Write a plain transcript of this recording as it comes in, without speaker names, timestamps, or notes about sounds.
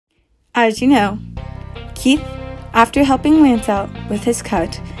As you know, Keith, after helping Lance out with his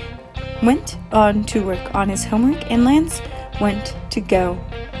cut, went on to work on his homework, and Lance went to go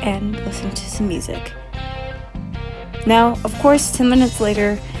and listen to some music. Now, of course, 10 minutes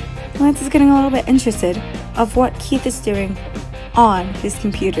later, Lance is getting a little bit interested of what Keith is doing on his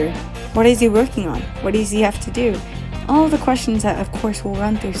computer. What is he working on? What does he have to do? All the questions that, of course, will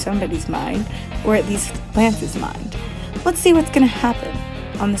run through somebody's mind, or at least Lance's mind. Let's see what's going to happen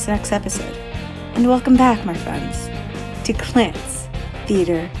on this next episode. And welcome back, my friends, to Klance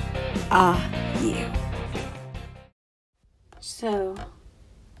Theater Au. So,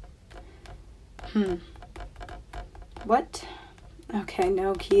 what? Okay,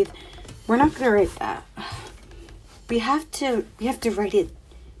 no, Keith, we're not gonna write that. We have to write it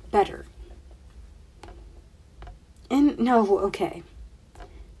better. And no, okay.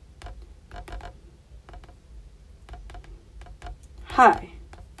 Hi.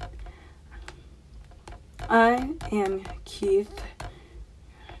 I am Keith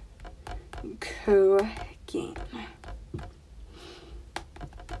Cogain.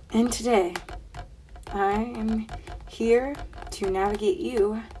 And today, I am here to navigate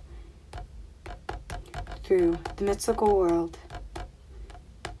you through the mystical world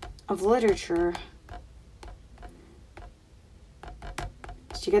of literature.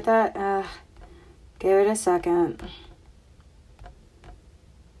 Did you get that? Give it a second.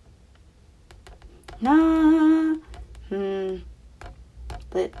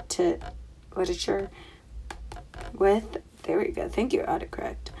 Literature with, there we go, thank you,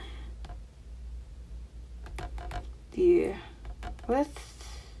 autocorrect. The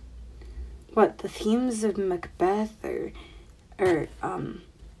themes of Macbeth, or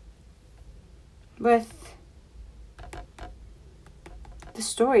with the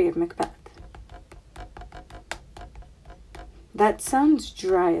story of Macbeth. That sounds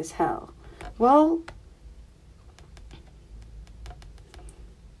dry as hell. Well,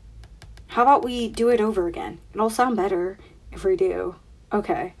 how about we do it over again? It'll sound better if we do.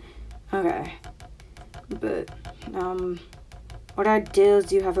 Okay. But, what ideas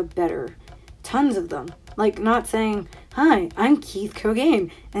do you have a better? Tons of them. Like, not saying, hi, I'm Keith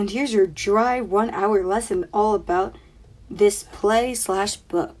Cogain, and here's your dry 1-hour lesson all about this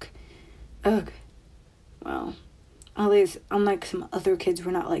play/book. Ugh. Well, at least, unlike some other kids,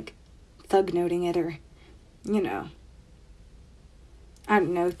 we're not, like, thug-noting it or, I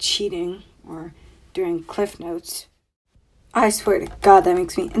don't know, cheating or doing cliff notes. I swear to God, that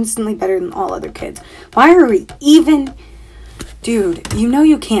makes me instantly better than all other kids. Why are we even... Dude,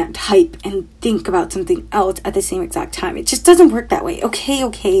 you can't type and think about something else at the same exact time. It just doesn't work that way. Okay.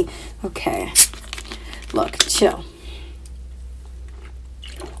 Look, chill.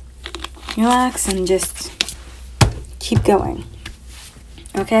 Relax and just keep going.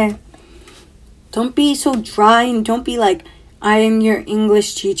 Okay? Don't be so dry and don't be like, I am your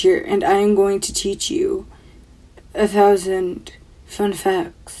English teacher and I am going to teach you 1,000 fun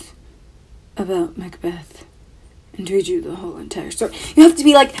facts about Macbeth and read you the whole entire story. You have to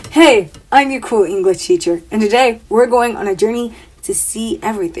be like, hey, I'm your cool English teacher, and today we're going on a journey to see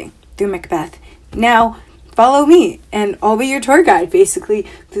everything through Macbeth. Now, follow me, and I'll be your tour guide, basically,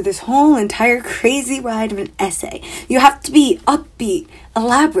 through this whole entire crazy ride of an essay. You have to be upbeat,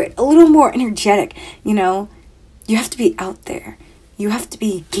 elaborate, a little more energetic, You have to be out there. You have to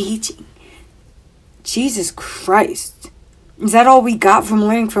be engaging. Jesus Christ. Is that all we got from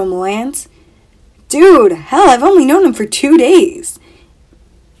learning from Lance? Dude, hell, I've only known him for 2 days.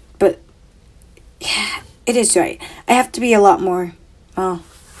 But, yeah, it is right. I have to be a lot more, well,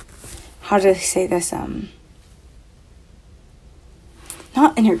 how do I say this,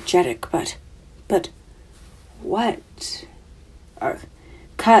 not energetic, but what?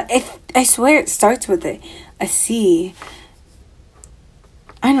 I swear it starts with a C.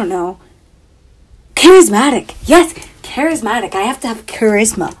 I don't know. Charismatic. Yes, charismatic. I have to have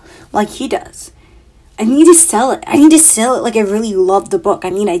charisma like he does. I need to sell it. Like I really loved the book. I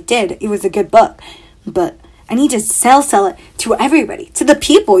mean, I did. It was a good book. But I need to sell it to everybody. To the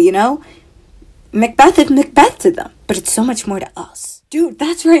people, Macbeth is Macbeth to them. But it's so much more to us. Dude,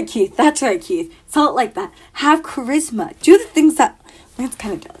 that's right, Keith. Sell it like that. Have charisma. Do the things that Lance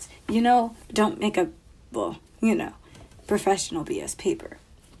kind of does. Don't make a, professional BS paper.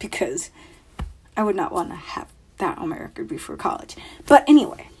 Because I would not want to have that on my record before college. But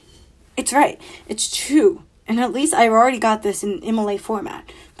anyway. It's right. It's true. And at least I've already got this in MLA format.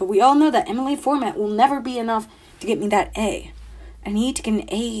 But we all know that MLA format will never be enough to get me that A. I need to get an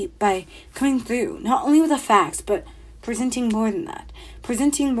A by coming through, not only with the facts, but presenting more than that.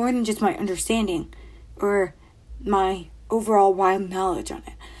 Presenting more than just my understanding or my overall wild knowledge on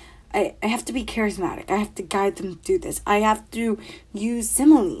it. I have to be charismatic. I have to guide them through this. I have to use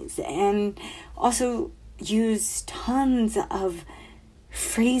similes and also use tons of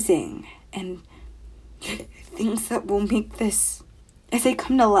phrasing and things that will make this as they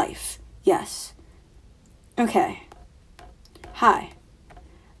come to life. Yes. Okay. Hi.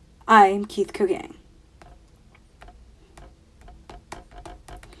 I'm Keith Cogain.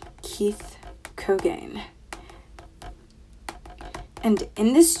 Keith Cogain. And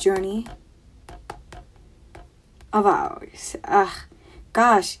in this journey of ours,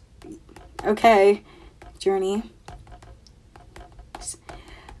 journey,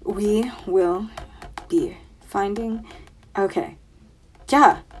 we will be finding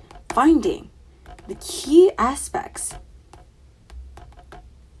the key aspects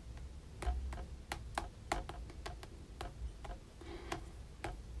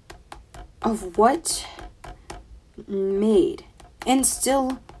of what made and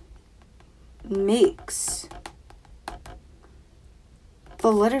still makes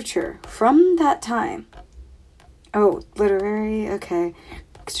the literature from that time. Oh, literary, okay.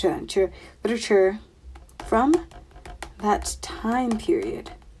 Literature from that time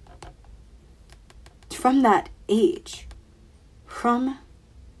period, from that age, from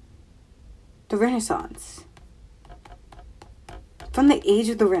the Renaissance, from the age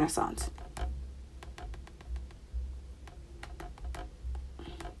of the Renaissance.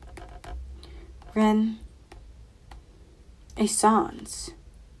 Renaissance.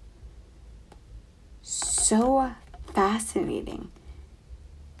 So fascinating.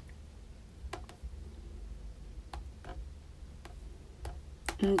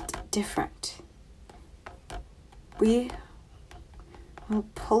 And different. We will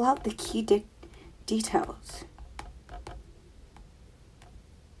pull out the key details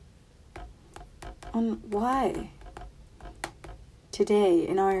on why today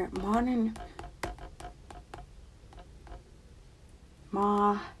in our modern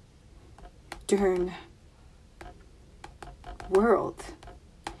world,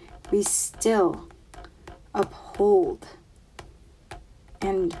 we still uphold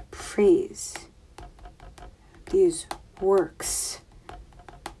and praise these works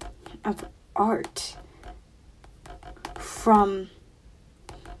of art from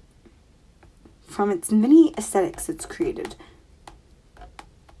its many aesthetics it's created.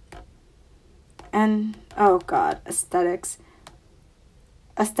 And, oh God, aesthetics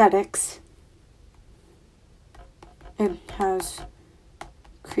it has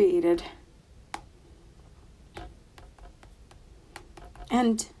created.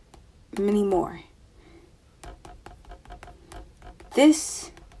 And many more.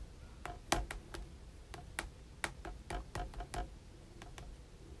 This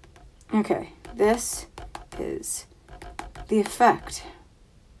is the effect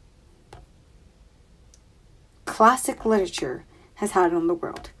classic literature has had on the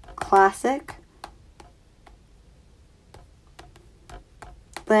world. Classic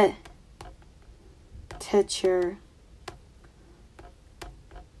literature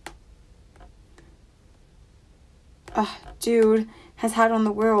has had on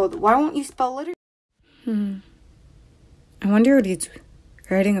the world. Why won't you spell literature? I wonder what he's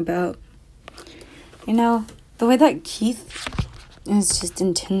writing about. You know, the way that Keith is just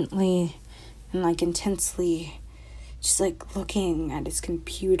intensely just like looking at his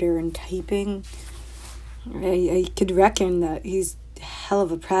computer and typing, I could reckon that he's hell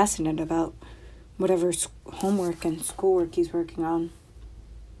of a passionate about whatever homework and schoolwork he's working on.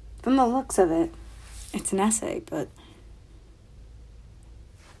 From the looks of it, it's an essay, but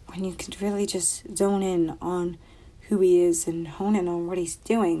when you could really just zone in on who he is and hone in on what he's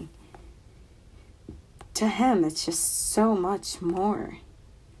doing, to him, it's just so much more.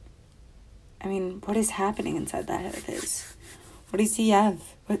 I mean, what is happening inside that head of his? What does he have?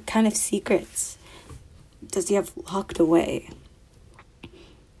 What kind of secrets does he have locked away?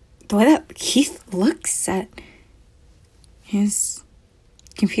 The way that Keith looks at his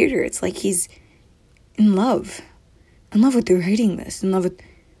computer, it's like he's in love with writing this, in love with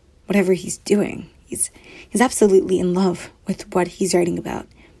whatever he's doing. He's absolutely in love with what he's writing about.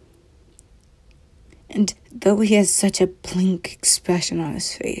 And though he has such a blank expression on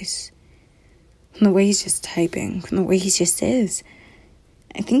his face, from the way he's just typing, from the way he just is,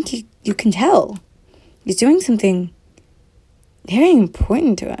 I think you can tell he's doing something very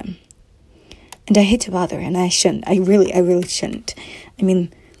important to him. And I hate to bother, and I shouldn't. I really shouldn't. I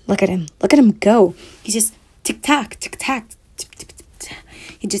mean, look at him go. He just tick-tack, tick-tack.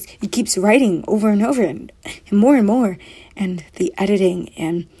 He keeps writing over and over and more. And the editing,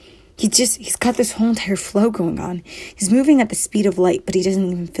 and He's got this whole entire flow going on. He's moving at the speed of light, but he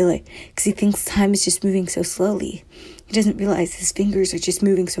doesn't even feel it because he thinks time is just moving so slowly. He doesn't realize his fingers are just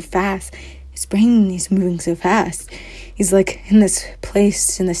moving so fast. His brain is moving so fast. He's like in this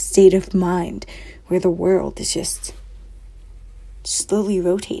place, in this state of mind where the world is just slowly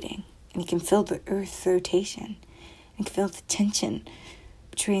rotating. And he can feel the Earth's rotation. And can feel the tension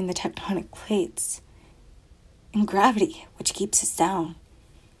between the tectonic plates and gravity, which keeps us down.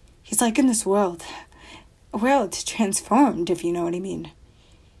 He's like in this world, a world transformed, if you know what I mean.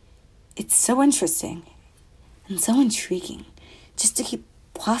 It's so interesting and so intriguing just to keep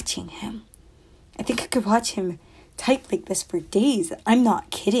watching him. I think I could watch him type like this for days. I'm not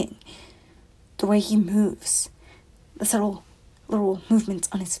kidding. The way he moves, the subtle little movements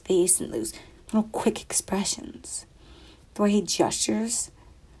on his face and those little quick expressions, the way he gestures,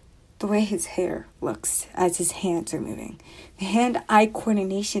 the way his hair looks as his hands are moving, the hand-eye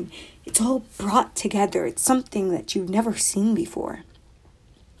coordination, it's all brought together. It's something that you've never seen before.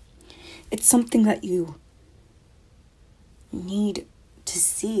 It's something that you need to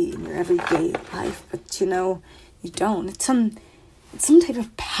see in your everyday life, but you don't. It's some type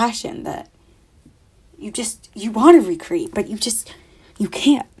of passion that you want to recreate, but you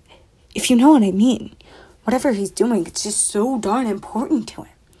can't. If you know what I mean. Whatever he's doing, it's just so darn important to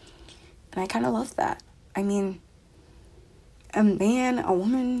him. And I kind of love that. I mean, a man, a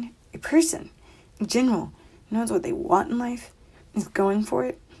woman, a person, in general, knows what they want in life, is going for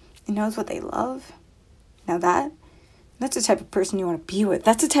it, and knows what they love. Now that's the type of person you want to be with.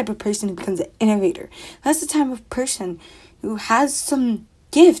 That's the type of person who becomes an innovator. That's the type of person who has some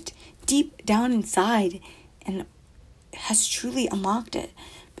gift deep down inside and has truly unlocked it,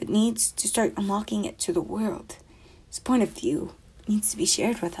 but needs to start unlocking it to the world. His point of view needs to be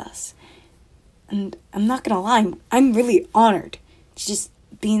shared with us. And I'm not going to lie, I'm really honored to just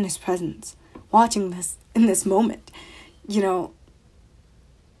be in his presence, watching this in this moment.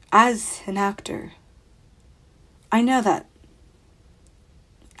 As an actor, I know that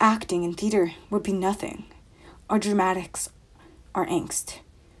acting in theater would be nothing. Our dramatics, our angst,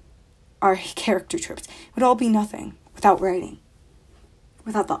 our character trips would all be nothing without writing,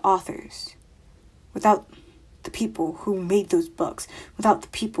 without the authors, without the people who made those books, without the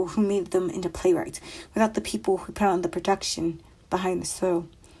people who made them into playwrights, without the people who put on the production behind the show,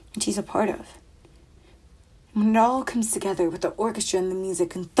 which he's a part of. And when it all comes together with the orchestra and the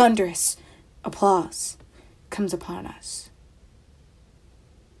music and thunderous applause comes upon us,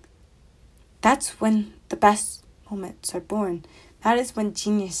 that's when the best moments are born. That is when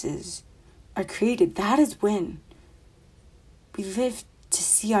geniuses are created. That is when we live to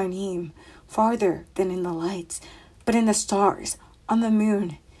see our name farther than in the lights, but in the stars, on the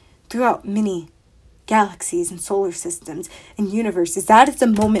moon, throughout many galaxies and solar systems and universes. That is the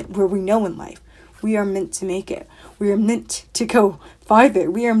moment where we know in life we are meant to make it. We are meant to go farther.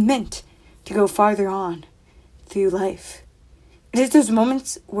 We are meant to go farther on through life. It is those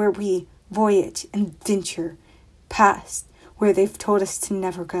moments where we voyage and venture past where they've told us to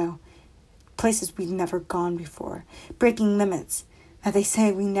never go, places we've never gone before, breaking limits that they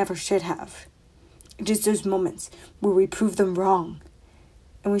say we never should have. It is those moments where we prove them wrong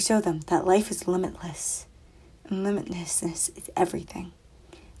and we show them that life is limitless and limitlessness is everything.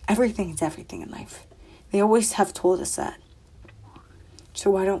 Everything is everything in life. They always have told us that.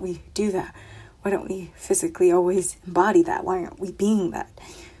 So why don't we do that? Why don't we physically always embody that? Why aren't we being that?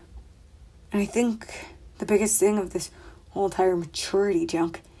 And I think the biggest thing of this whole entire maturity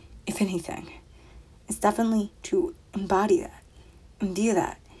junk, if anything, is definitely to embody that and do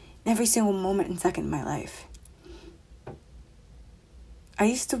that in every single moment and second of my life. I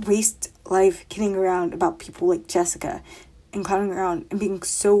used to waste life kidding around about people like Jessica and clowning around and being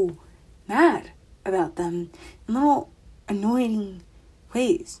so mad about them in little annoying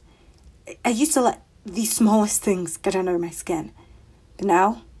ways. I used to let the smallest things get under my skin. But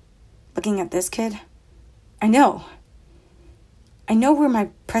now, looking at this kid, I know where my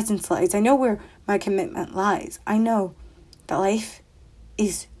presence lies. I know where my commitment lies. I know that life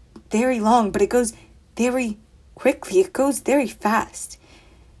is very long, but it goes very quickly. It goes very fast.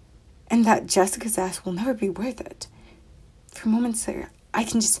 And that Jessica's ass will never be worth it. For moments there, I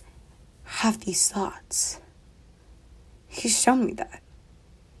can just have these thoughts. He's shown me that.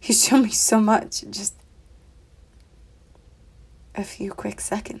 He's shown me so much in just a few quick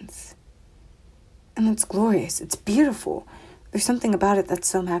seconds. And it's glorious. It's beautiful. There's something about it that's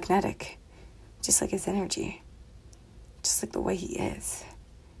so magnetic. Just like his energy. Just like the way he is.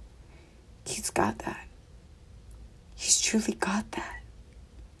 He's got that. He's truly got that.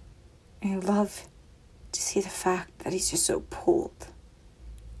 And I love to see the fact that he's just so pulled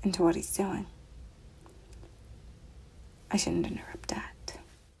into what he's doing. I shouldn't interrupt that.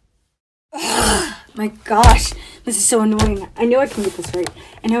 My gosh, this is so annoying. I know I can get this right.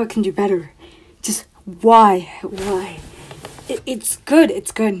 I know I can do better. Just why? It's good.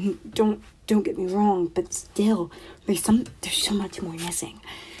 Don't get me wrong, but still, there's so much more missing.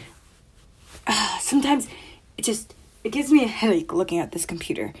 Sometimes it gives me a headache looking at this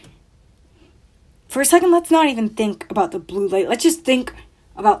computer. For a second, let's not even think about the blue light. Let's just think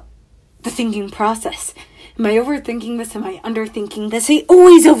about the thinking process. Am I overthinking this? Am I underthinking this? I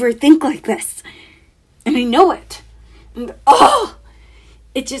always overthink like this. And I know it. And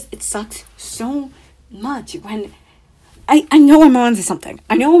it sucks so much when I know I'm onto something.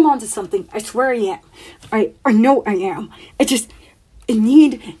 I swear I am. I know I am. I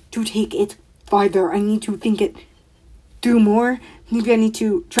need to take it farther. I need to think it through more. Maybe I need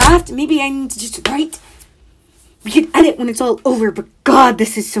to draft. Maybe I need to just write. We can edit when it's all over, but God,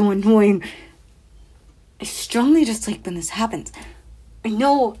 this is so annoying. I strongly dislike when this happens. I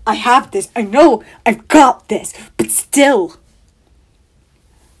know I have this. I know I've got this, but still.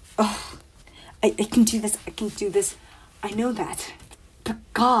 I can do this. I can do this. I know that. But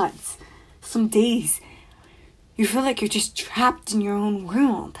God, some days you feel like you're just trapped in your own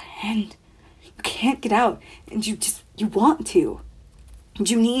world and you can't get out, and you want to. And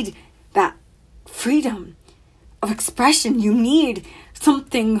you need that freedom of expression. You need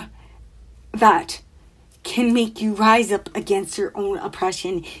something that can make you rise up against your own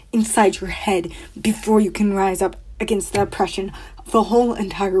oppression inside your head before you can rise up against the oppression of the whole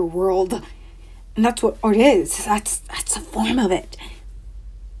entire world. And that's what art is. That's a form of it.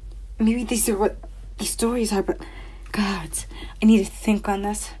 Maybe these are what these stories are, but God, I need to think on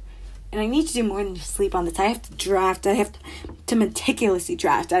this. And I need to do more than just sleep on this. I have to draft. I have to meticulously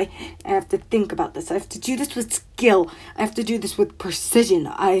draft. I have to think about this. I have to do this with skill. I have to do this with precision.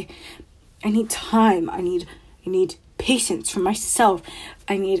 I need time. I need patience for myself.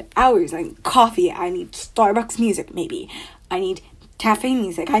 I need hours. I need coffee. I need Starbucks music, maybe. I need cafe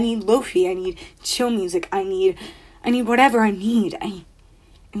music. I need lofi. I need chill music. I need whatever I need. I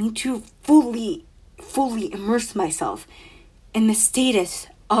need to fully immerse myself in the status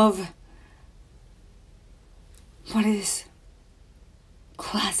of what is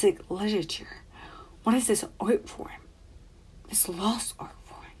classic literature. What is this art form? This lost art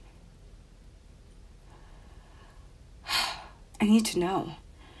form. I need to know.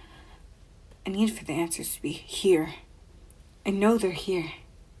 I need for the answers to be here. I know they're here.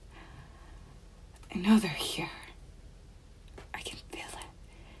 I know they're here. I can feel it.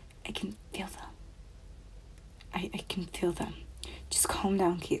 I can feel them. I can feel them. Just calm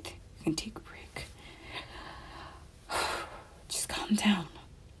down, Keith. You can take a break. Just calm down.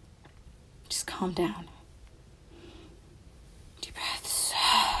 Just calm down. Deep breaths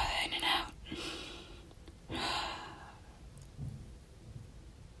in and out.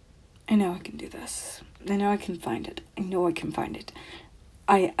 I know I can do this. I know I can find it. I know I can find it.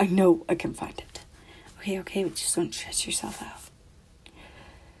 I know I can find it. Okay, but just don't stress yourself out.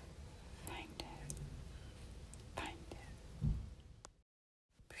 Find it. Find it.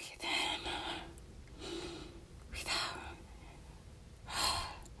 Breathe in. Breathe out.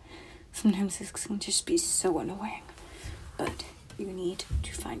 Sometimes this can just be so annoying. But you need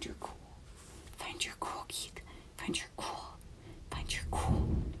to find your cool. Find your cool, Keith. Find your cool. Find your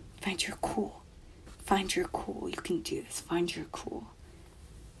cool. Find your cool. Find your cool. You can do this. Find your cool.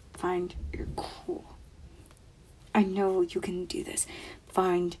 Find your cool. I know you can do this.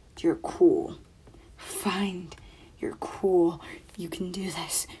 Find your cool. Find your cool. You can do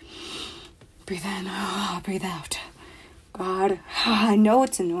this. Breathe in. Breathe out. God, I know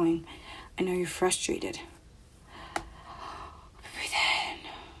it's annoying. I know you're frustrated. Breathe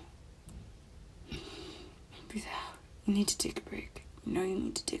in. Breathe out. You need to take a break. You know you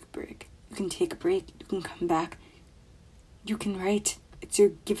need to take a break. You can take a break. You can come back. You can write. It's your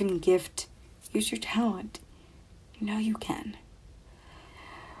given gift. Use your talent. You know you can.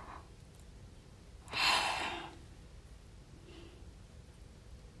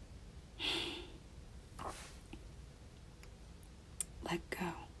 Let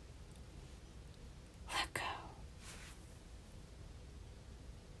go. Let go.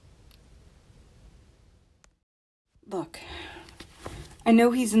 Look, I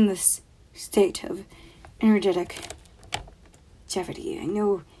know he's in this state of energetic jeopardy. I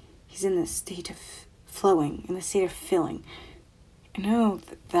know he's in this state of flowing, in the state of filling. I know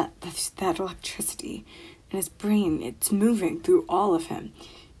that electricity in his brain, it's moving through all of him.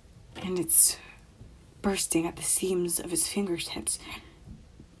 And it's bursting at the seams of his fingertips.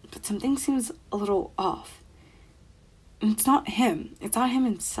 But something seems a little off. And it's not him. It's not him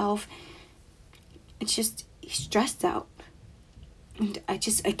himself. It's just, he's stressed out. And I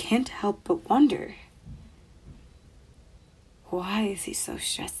can't help but wonder. Why is he so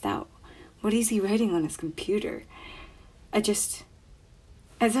stressed out? What is he writing on his computer? As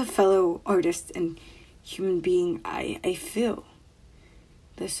a fellow artist and human being, I feel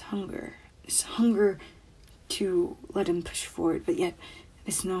this hunger to let him push forward, but yet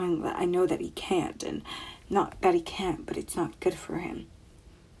this knowing that I know that he can't, and not that he can't, but it's not good for him.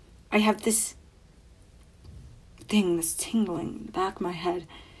 I have this thing, this tingling in the back of my head,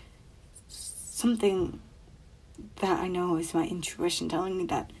 something that I know is my intuition telling me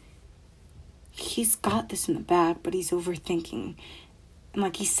that he's got this in the bag, but he's overthinking. And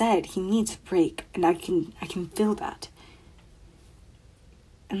like he said, he needs a break, and I can feel that.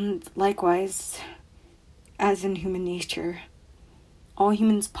 And likewise, as in human nature, all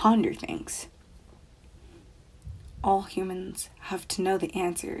humans ponder things. All humans have to know the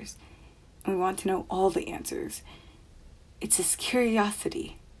answers, and we want to know all the answers. It's this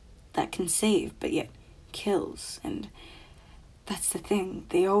curiosity that can save, but yet kills, and that's the thing.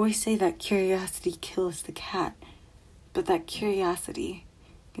 They always say that curiosity kills the cat, but that curiosity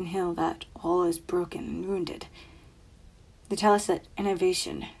can heal that all is broken and wounded. They tell us that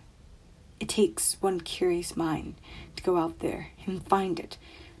innovation, it takes one curious mind to go out there and find it,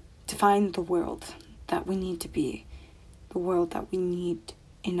 to find the world that we need to be, the world that we need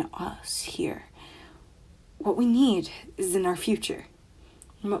in us here. What we need is in our future,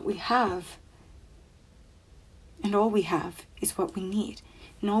 and what we have, and all we have is what we need,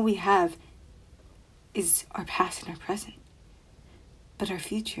 and all we have is our past and our present. But our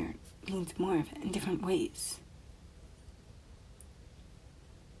future needs more of it in different ways.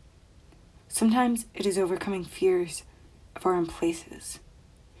 Sometimes it is overcoming fears of our own places,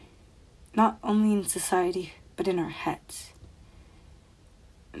 not only in society, but in our heads.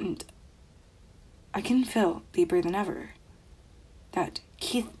 And I can feel deeper than ever that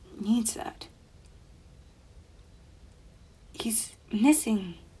Keith needs that. He's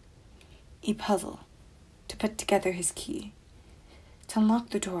missing a puzzle to put together his key, to unlock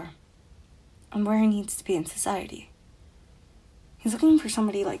the door on where he needs to be in society. He's looking for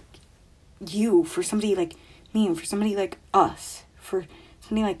somebody like you, for somebody like me, and for somebody like us, for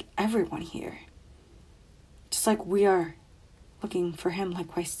somebody like everyone here. Just like we are looking for him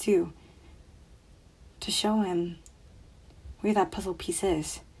likewise too, to show him where that puzzle piece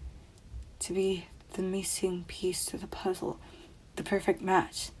is, to be the missing piece to the puzzle, the perfect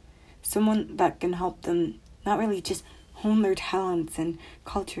match, someone that can help them not really just hone their talents and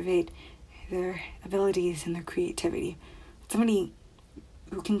cultivate their abilities and their creativity, somebody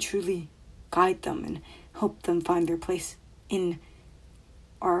who can truly guide them and help them find their place in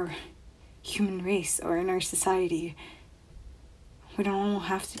our human race or in our society. We don't all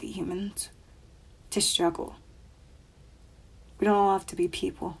have to be humans to struggle. We don't all have to be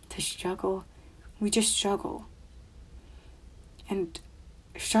people to struggle. We just struggle. And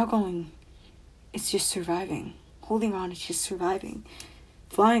struggling is just surviving. Holding on is just surviving.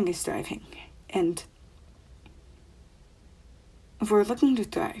 Flying is thriving. And if we're looking to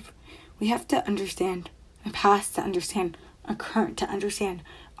thrive, we have to understand our past, to understand our current, to understand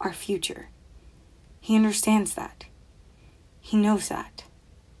our future. He understands that. He knows that.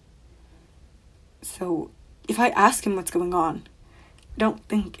 So if I ask him what's going on, I don't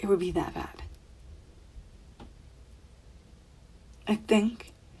think it would be that bad. I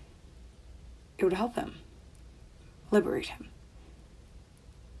think it would help him, liberate him,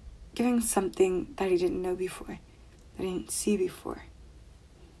 giving something that he didn't know before, that he didn't see before.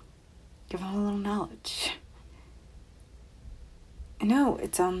 Give him a little knowledge. I know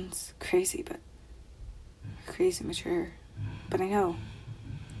it sounds crazy, mature, but I know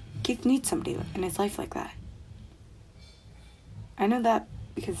Keith needs somebody in his life like that. I know that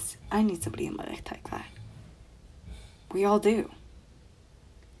because I need somebody in my life like that. We all do.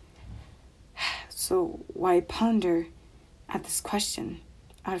 So why ponder at this question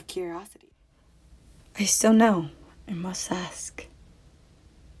out of curiosity? I still know. I must ask.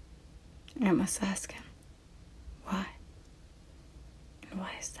 I must ask him. Why? And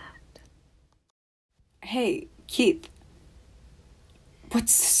why is that? Hey, Keith.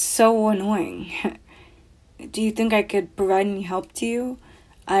 What's so annoying? Do you think I could provide any help to you?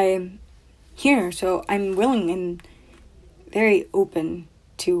 I'm here, so I'm willing and very open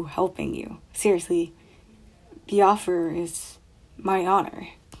to helping you. Seriously, the offer is my honor.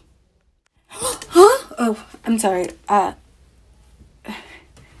 Huh? Oh, I'm sorry.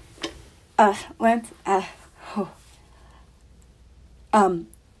 Lance,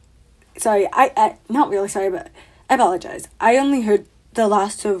 sorry, I not really sorry, but I apologize. I only heard the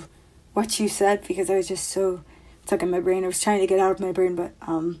last of what you said because I was just so stuck in my brain. I was trying to get out of my brain, but,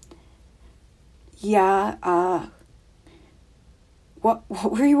 yeah, what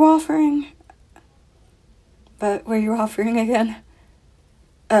were you offering? But were you offering again?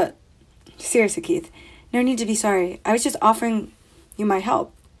 Seriously, Keith, no need to be sorry. I was just offering you my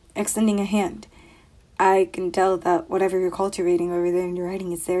help, extending a hand. I can tell that whatever you're cultivating over there in your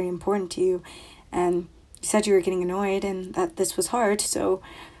writing is very important to you, and you said you were getting annoyed and that this was hard, so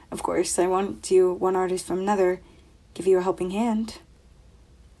of course I want to, one artist from another, give you a helping hand.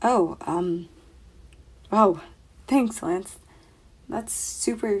 Oh, thanks, Lance. That's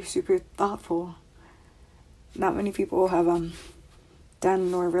super, super thoughtful. Not many people have,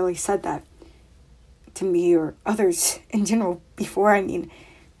 done or really said that to me or others in general before. I mean,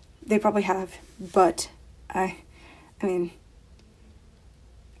 they probably have, but I mean,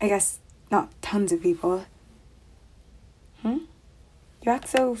 I guess not tons of people. You act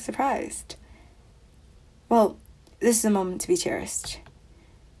so surprised. Well, this is a moment to be cherished.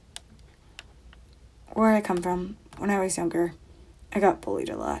 Where I come from, when I was younger, I got bullied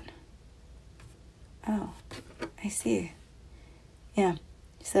a lot. Oh, I see. Yeah,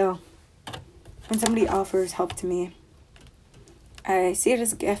 so when somebody offers help to me, I see it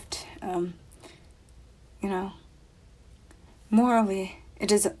as a gift. You know, morally,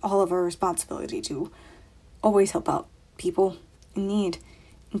 it is all of our responsibility to always help out people in need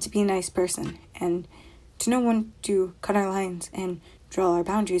and to be a nice person and to know when to cut our lines and draw our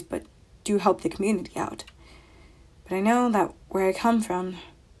boundaries, but do help the community out. But I know that where I come from,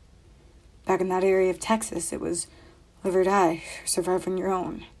 back in that area of Texas, it was live or die, survive on your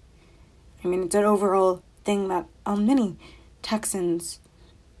own. I mean, it's an overall thing that many Texans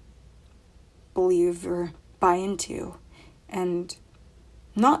believe or buy into, and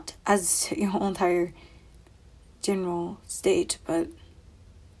not as the whole entire general state, but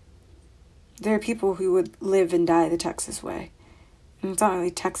there are people who would live and die the Texas way. And it's not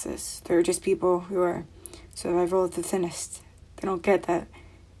really Texas. There are just people who are survival of the thinnest. They don't get that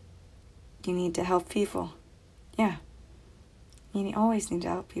you need to help people. Yeah. You always need to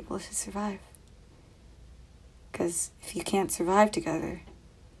help people to survive. Because if you can't survive together,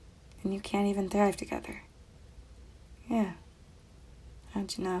 then you can't even thrive together. Yeah.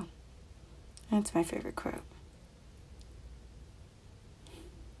 How'd you know? That's my favorite quote.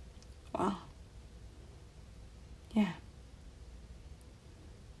 Well. Yeah.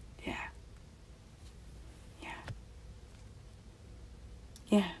 Yeah. Yeah.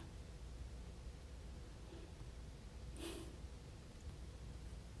 Yeah.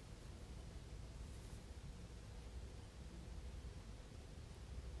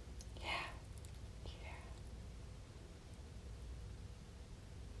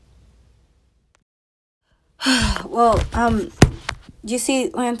 Well, you see,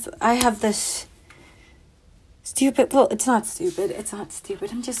 Lance, I have this stupid, well, it's not stupid,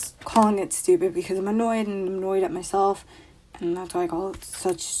 I'm just calling it stupid because I'm annoyed and I'm annoyed at myself, and that's why I call it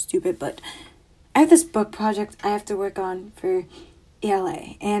such stupid, but I have this book project I have to work on for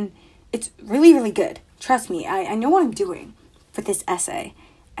ELA, and it's really, really good. Trust me, I know what I'm doing for this essay.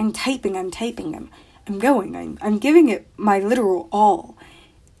 I'm typing, I'm going, I'm giving it my literal all,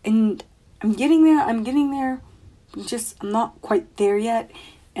 and I'm getting there, I'm not quite there yet,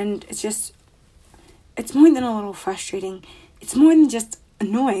 and it's more than a little frustrating, it's more than just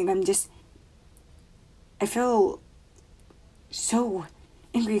annoying, I feel so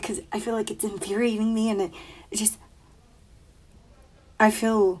angry because I feel like it's infuriating me, and I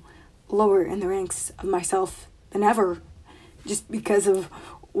feel lower in the ranks of myself than ever, just because of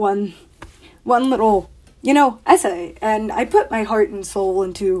one little, essay, and I put my heart and soul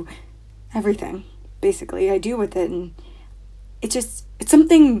into everything, basically, I do with it, and it's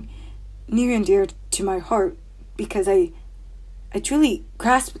something near and dear to my heart, because I truly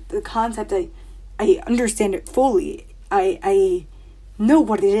grasp the concept, I understand it fully, I know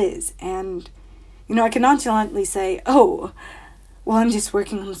what it is, and, I can nonchalantly say, oh, well, I'm just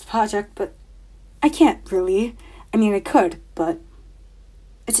working on this project, but I can't really, I could, but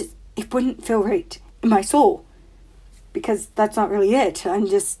it wouldn't feel right in my soul, because that's not really it,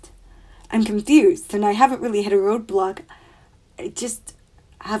 I'm confused, and I haven't really hit a roadblock. I just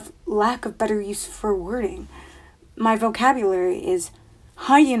have lack of better use for wording. My vocabulary is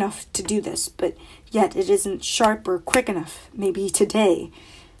high enough to do this, but yet it isn't sharp or quick enough, maybe today,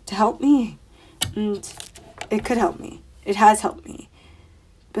 to help me. And it could help me. It has helped me.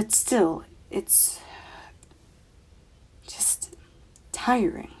 But still, it's just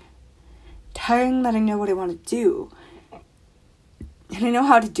tiring. Tiring that I know what I want to do. And I know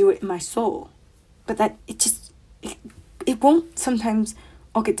how to do it in my soul. But that it won't sometimes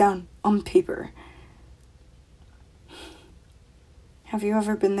all get down on paper. Have you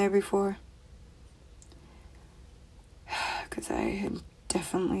ever been there before? Because I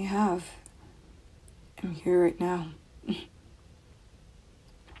definitely have. I'm here right now.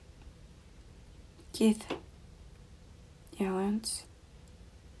 Keith. Yeah, Lance?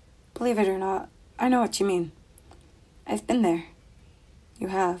 Believe it or not, I know what you mean. I've been there. You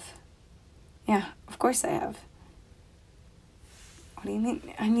have. Yeah, of course I have. What do you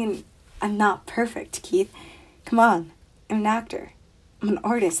mean? I mean, I'm not perfect, Keith. Come on. I'm an actor. I'm an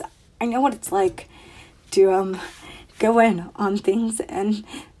artist. I know what it's like to, go in on things and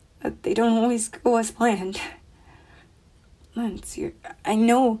they don't always go as planned. Lance, I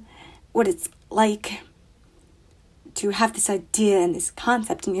know what it's like to have this idea and this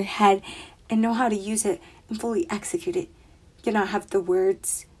concept in your head and know how to use it and fully execute it. You not have the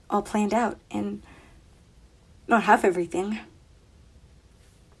words all planned out and not have everything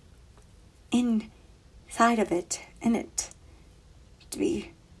inside of it, in it, to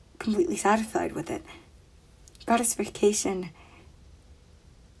be completely satisfied with it. Gratification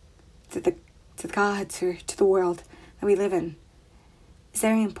to the gods or to the world that we live in is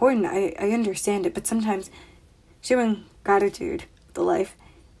very important. I understand it, but sometimes showing gratitude to life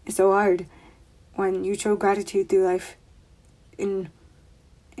is so hard when you show gratitude through life in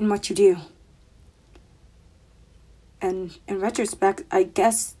what you do. And in retrospect, I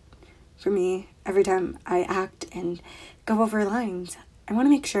guess for me, every time I act and go over lines, I want to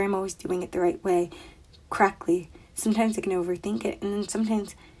make sure I'm always doing it the right way, correctly. Sometimes I can overthink it, and then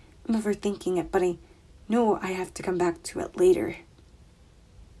sometimes I'm overthinking it, but I know I have to come back to it later.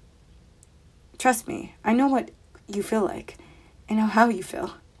 Trust me, I know what you feel like. I know how you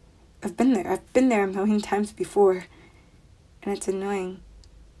feel. I've been there. I've been there a million times before. And it's annoying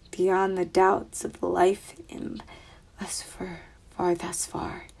beyond the doubts of the life in thus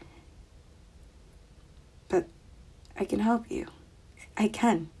far. But I can help you. I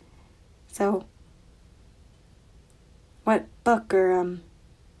can. So, what book or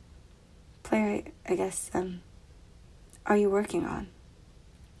playwright, I guess, are you working on?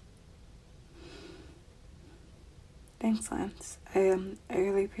 Thanks, Lance. I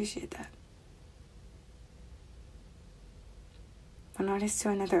really appreciate that. One artist to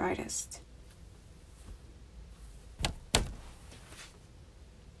another artist.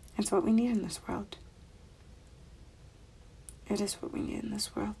 It's what we need in this world. It is what we need in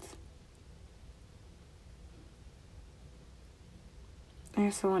this world. I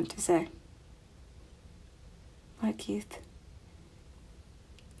also want to say, what, Keith?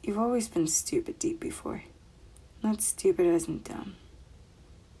 You've always been stupid deep before. Not stupid as in dumb.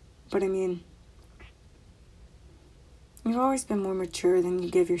 But I mean, you've always been more mature than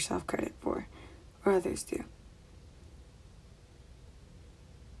you give yourself credit for, or others do.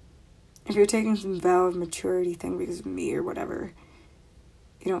 If you're taking some vow of maturity thing because of me or whatever,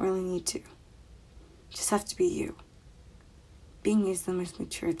 you don't really need to. You just have to be you. Being you is the most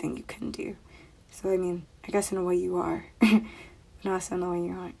mature thing you can do. So I mean, I guess in a way you are, but also in a way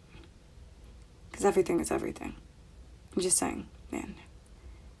you aren't. Because everything is everything. I'm just saying, man,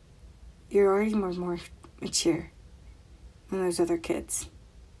 you're already more mature than those other kids.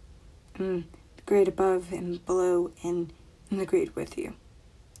 And the grade above and below and the grade with you.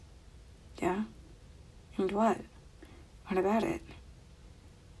 Yeah? And what? What about it?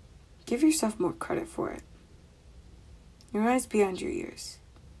 Give yourself more credit for it. You're wise beyond your years.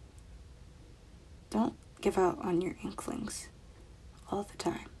 Don't give out on your inklings all the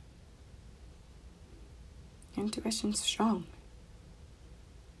time. Your intuition's strong.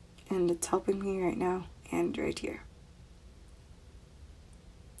 And it's helping me right now and right here.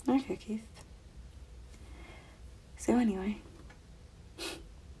 Okay, Keith. So anyway,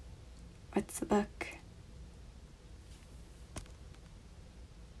 what's the book?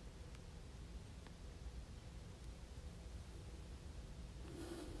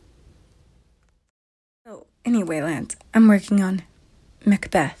 Oh, anyway, Lance, I'm working on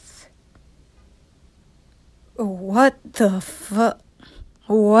Macbeth. What the fuck?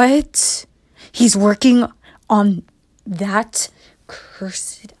 What? He's working on that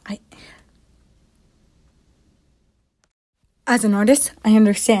cursed... As an artist, I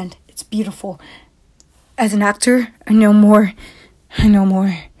understand. It's beautiful. As an actor, I know more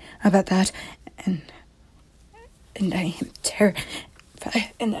about that. And I am terrified.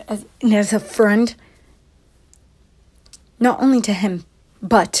 And as a friend, not only to him,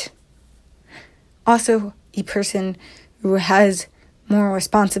 but also a person who has more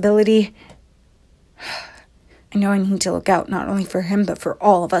responsibility I know I need to look out, not only for him, but for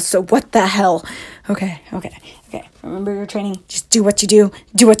all of us. So what the hell? Okay. Remember your training. Just do what you do.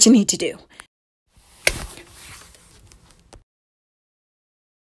 Do what you need to do.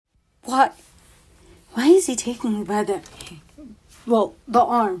 What? Why is he taking me by the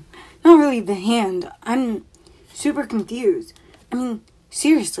arm? Not really the hand. I'm super confused. I mean,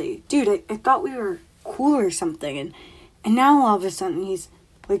 seriously, dude, I thought we were cool or something, and now all of a sudden he's,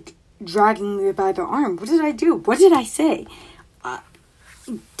 like, dragging me by the arm. What did I do? What did I say? I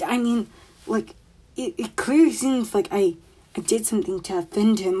mean, like, it clearly seems like I did something to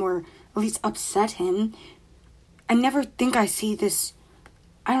offend him or at least upset him. I never think I see this,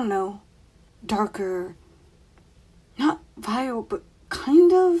 I don't know, darker, not vile, but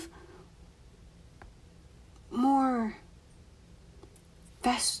kind of more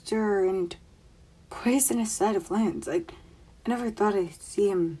fester and poisonous side of Lance. Like, I never thought I'd see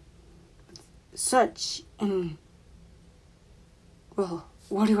him such an, well,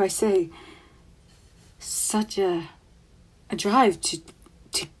 what do I say? Such a drive to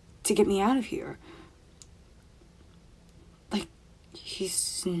get me out of here. Like,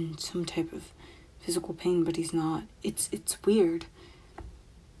 he's in some type of physical pain, but he's not. It's weird.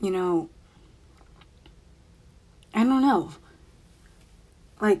 You know, I don't know.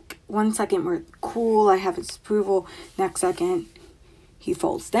 Like, 1 second we're cool, I have his approval. Next second, he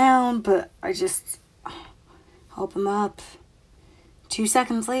falls down, but I just help him up. 2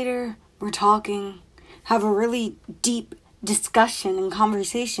 seconds later, we're talking, have a really deep discussion and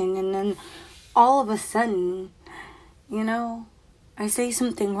conversation, and then all of a sudden, you know, I say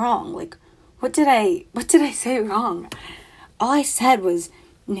something wrong. Like, what did I say wrong? All I said was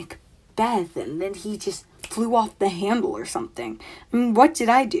Macbeth, and then he just flew off the handle or something. I mean, what did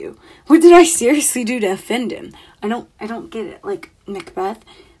I do? What did I seriously do to offend him? I don't get it. Like, Macbeth,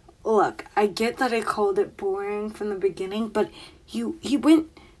 look, I get that I called it boring from the beginning, but he went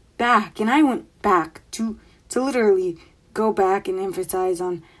back, and I went back to literally go back and emphasize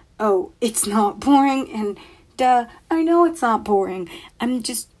on, oh, it's not boring, and duh, I know it's not boring. I'm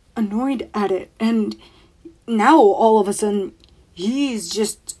just annoyed at it, and now all of a sudden, he's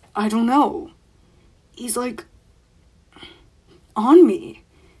just, I don't know. He's like on me,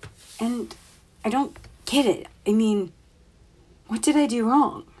 and I don't get it. I mean, what did I do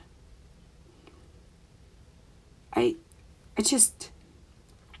wrong?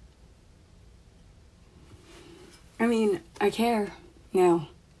 I mean, I care now,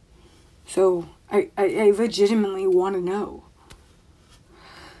 so I legitimately want to know.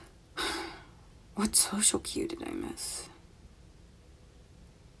 What social cue did I miss?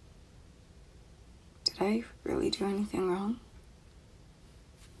 Did I really do anything wrong?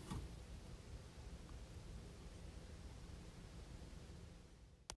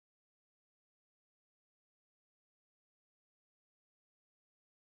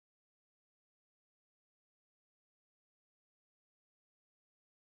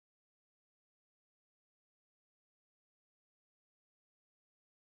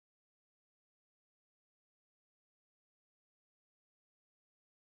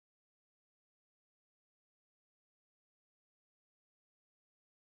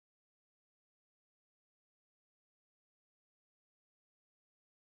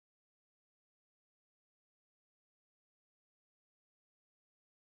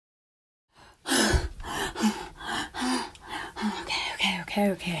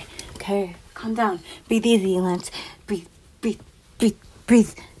 Okay. Calm down. Breathe easy, Lance. Breathe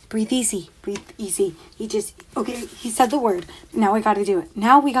easy. Breathe easy. He said the word. Now we gotta do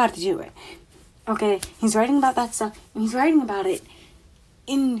it. Okay, he's writing about that stuff, and he's writing about it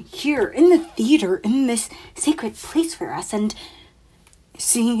in here, in the theater, in this sacred place for us, and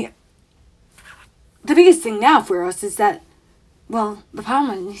see, the biggest thing now for us is that, well, the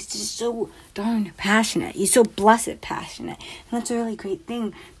problem is he's just so darn passionate. He's so blessed passionate. And that's a really great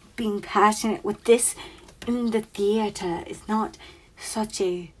thing. Being passionate with this in the theater is not such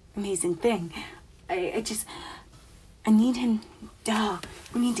a amazing thing. I need him.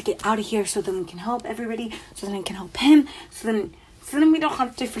 We need to get out of here so then we can help everybody, so then I can help him, so then we don't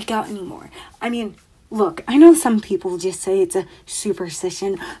have to freak out anymore. I mean, look, I know some people just say it's a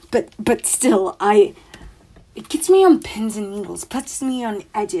superstition, but still, it gets me on pins and needles, puts me on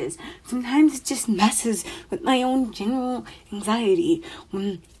edges. Sometimes it just messes with my own general anxiety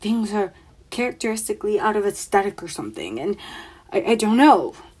when things are characteristically out of aesthetic or something. And I don't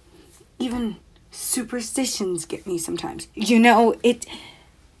know. Even superstitions get me sometimes. You know, it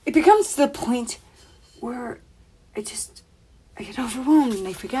becomes to the point where I get overwhelmed and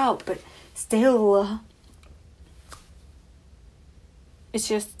I freak out. But still, it's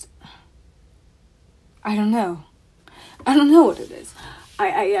just, I don't know. I don't know what it is.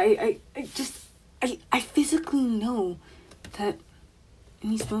 I physically know that in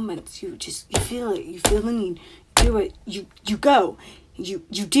these moments you feel it. You feel the need. You do it. You go. You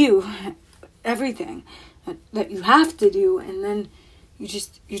do everything that you have to do, and then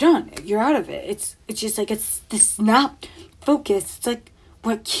you're done. You're out of it. It's just like, it's this snap focus. It's like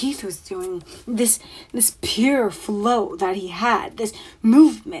what Keith was doing. This pure flow that he had. This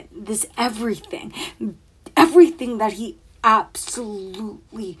movement. This everything. Everything that he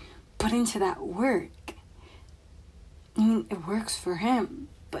absolutely put into that work. I mean, it works for him,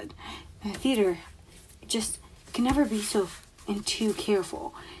 but in the theater, it just can never be so and too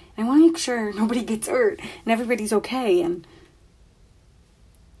careful. And I want to make sure nobody gets hurt and everybody's okay. And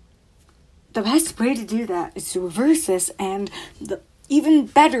the best way to do that is to reverse this, and even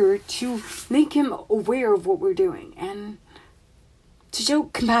better, to make him aware of what we're doing and to show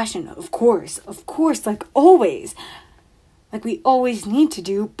compassion, of course, like always, like we always need to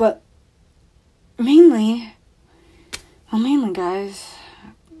do, but mainly, guys,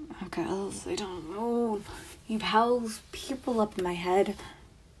 gals, I don't know, you pals, people up in my head,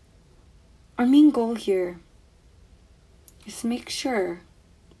 our main goal here is to make sure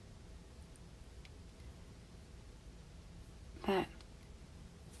that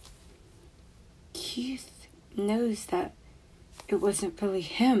Keith knows that it wasn't really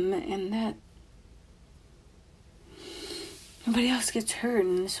him, and that nobody else gets hurt,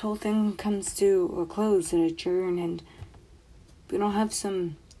 and this whole thing comes to a close and adjourn, and we don't have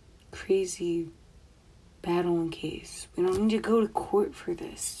some crazy battle in case. We don't need to go to court for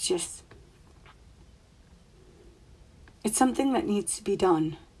this. It's something that needs to be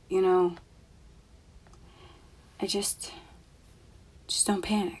done, you know? Just don't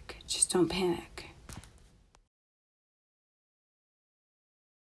panic. Just don't panic.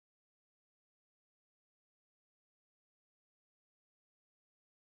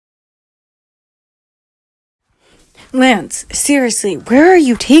 Lance, seriously, where are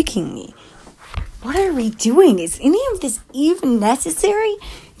you taking me? What are we doing? Is any of this even necessary?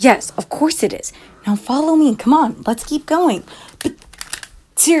 Yes, of course it is. Now follow me. Come on, let's keep going. But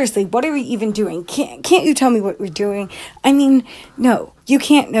seriously, what are we even doing? Can't you tell me what we're doing? I mean, no, you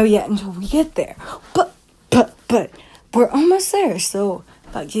can't know yet until we get there. But we're almost there. So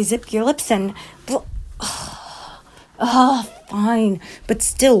you zip your lips and fine. But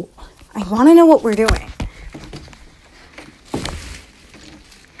still, I want to know what we're doing.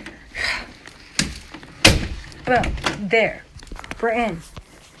 Well, there. We're in.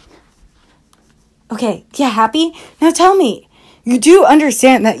 Okay, yeah, happy? Now tell me. You do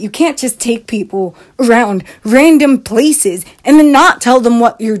understand that you can't just take people around random places and then not tell them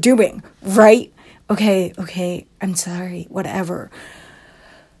what you're doing, right? Okay, I'm sorry, whatever.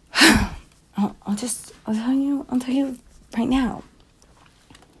 I'll tell you right now.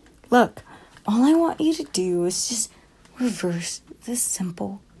 Look, all I want you to do is just reverse this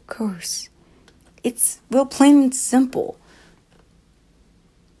simple curse. It's real plain and simple.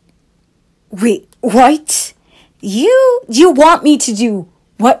 Wait, what? You want me to do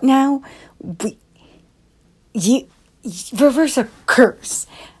what now? You reverse a curse.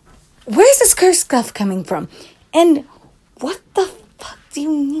 Where's this curse stuff coming from? And what the fuck do you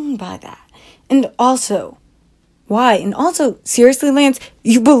mean by that? And also, why? And also, seriously, Lance,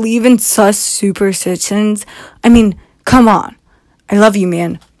 you believe in sus superstitions? I mean, come on. I love you,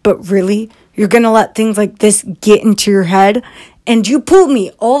 man. But really? You're gonna let things like this get into your head? And you pulled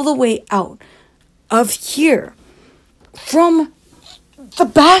me all the way out of here. From the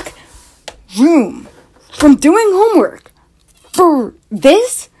back room. From doing homework. For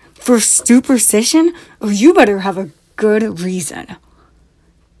this? For superstition? Oh, you better have a good reason.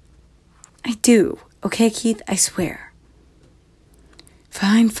 I do. Okay, Keith? I swear.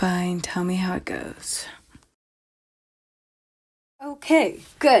 Fine. Tell me how it goes. Okay,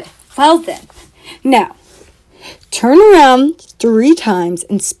 good. Well then. Now, turn around 3 times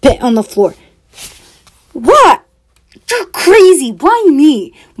and spit on the floor. What? You're crazy. Why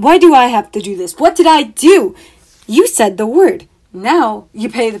me? Why do I have to do this? What did I do? You said the word. Now you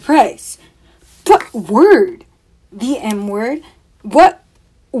pay the price. What word? The M word? What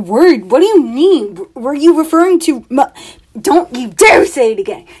word? What do you mean? Were you referring to... Don't you dare say it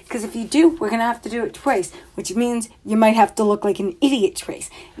again. Because if you do, we're going to have to do it twice. Which means you might have to look like an idiot twice.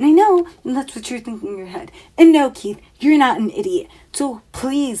 And I know that's what you're thinking in your head. And no, Keith, you're not an idiot. So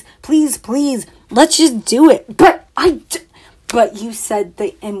please, let's just do it. But you said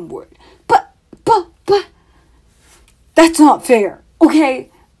the M word. But. That's not fair.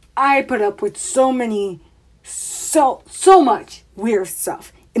 Okay? I put up with so much weird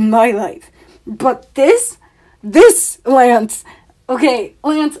stuff in my life. But this, Lance, okay,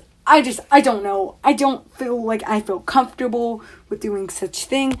 Lance, I don't know. I don't feel like I feel comfortable with doing such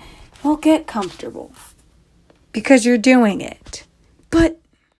thing. Well, get comfortable. Because you're doing it. But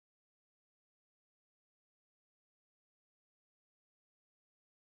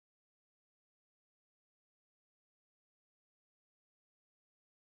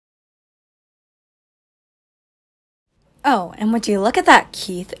oh, and would you look at that,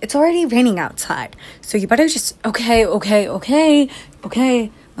 Keith? It's already raining outside. So you better just, okay,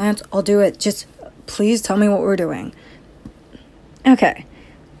 Lance, I'll do it. Just please tell me what we're doing. Okay,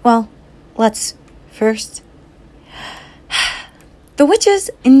 well, let's first. The witches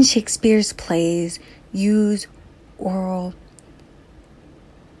in Shakespeare's plays use oral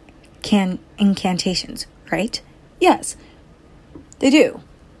incantations, right? Yes, they do.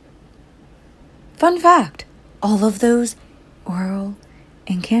 Fun fact. All of those oral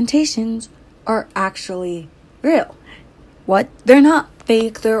incantations are actually real. What? They're not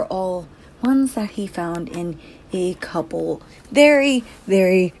fake. They're all ones that he found in a couple very,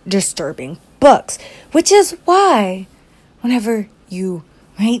 very disturbing books. Which is why whenever you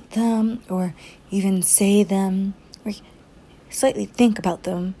write them or even say them or slightly think about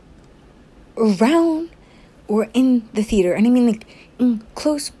them around or in the theater, and I mean like in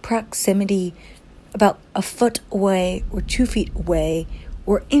close proximity, about a foot away or 2 feet away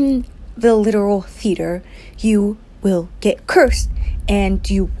or in the literal theater, you will get cursed, and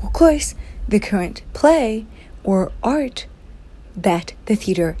you will curse the current play or art that the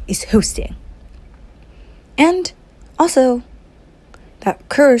theater is hosting. And also, that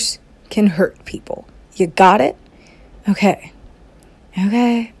curse can hurt people. You got it? Okay,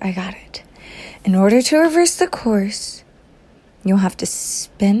 I got it. In order to reverse the course, you'll have to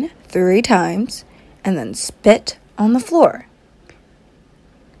spin 3 times and then spit on the floor.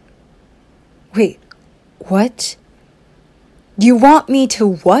 Wait, what? You want me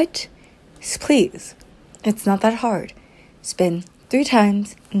to what? Please, it's not that hard. Spin 3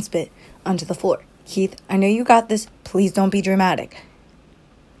 times and spit onto the floor. Keith, I know you got this. Please don't be dramatic.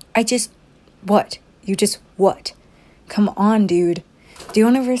 What? You just what? Come on, dude. Do you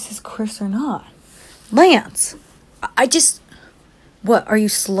want to reverse this course or not? Lance, what, are you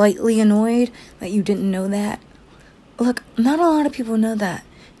slightly annoyed that you didn't know that? Look, not a lot of people know that.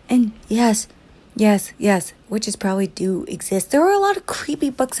 And yes, witches probably do exist. There are a lot of creepy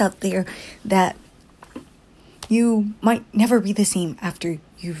books out there that you might never be the same after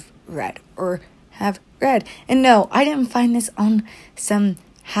you've read or have read. And no, I didn't find this on some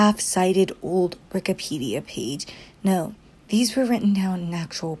half-sided old Wikipedia page. No, these were written down in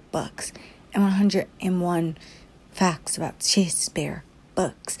actual books and 101 facts about Shakespeare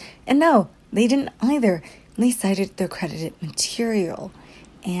books. And no, they didn't either. They cited their credited material.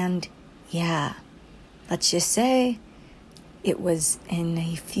 And yeah, let's just say it was in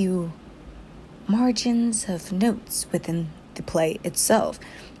a few margins of notes within the play itself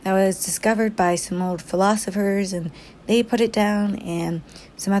that was discovered by some old philosophers, and they put it down, and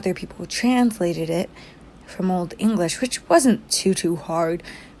some other people translated it from Old English, which wasn't too hard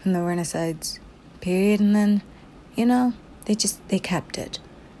from the Renaissance period, and then, they kept it.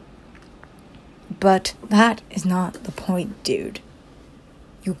 But that is not the point, dude.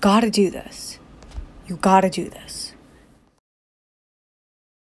 You gotta do this.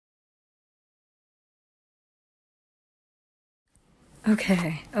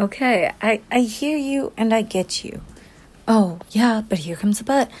 Okay. I hear you and I get you. Oh, yeah, but here comes the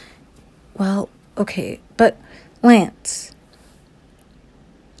but. Well, okay, but Lance,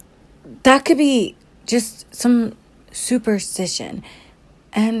 that could be just some superstition.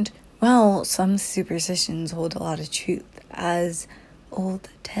 And, well, some superstitions hold a lot of truth, as old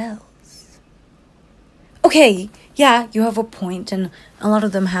tells. Okay, yeah, you have a point, and a lot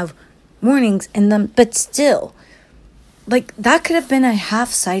of them have warnings in them, but still, that could have been a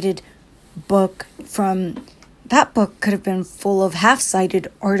half-sided book that book could have been full of half-sided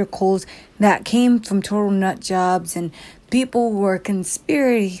articles that came from total nut jobs and people who were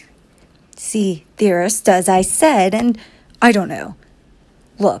conspiracy theorists, as I said, and I don't know.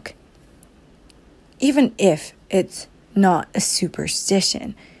 Look, even if it's not a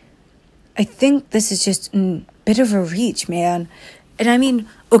superstition, I think this is just a bit of a reach, man. And I mean,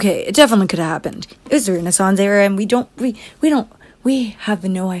 okay, it definitely could have happened. It was the Renaissance era, and we have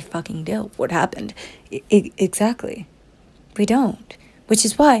no fucking idea what happened. Exactly. We don't. Which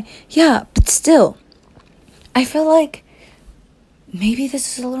is why, yeah, but still, I feel like maybe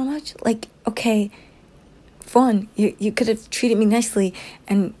this is a little much. Okay, fun. You could have treated me nicely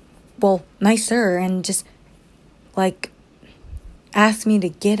and, well, nicer, and just, ask me to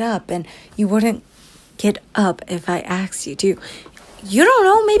get up, and you wouldn't get up if I asked you to. You don't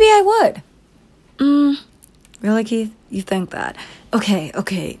know, maybe I would. Really, Keith? You think that?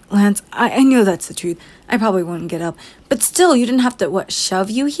 Okay, Lance, I know that's the truth. I probably wouldn't get up. But still, you didn't have to, shove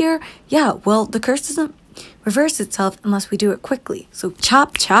you here? Yeah, well, the curse doesn't reverse itself unless we do it quickly. So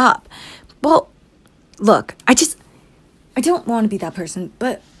chop. Well, look, I don't want to be that person,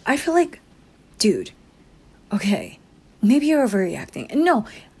 but I feel like, dude, okay, maybe you're overreacting. And no,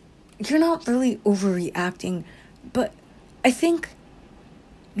 you're not really overreacting, but I think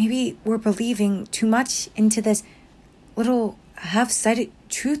maybe we're believing too much into this little half-sided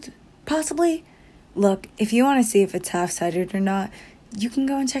truth, possibly. Look, if you want to see if it's half-sided or not, you can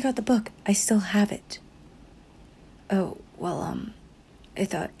go and check out the book. I still have it. Oh, well,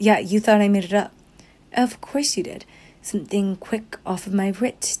 you thought I made it up. Of course you did. Something quick off of my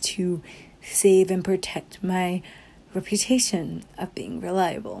writ to save and protect my reputation of being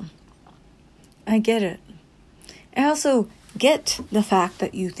reliable. I get it. I also get the fact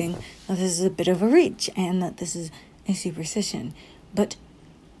that you think that this is a bit of a reach and that this is a superstition. But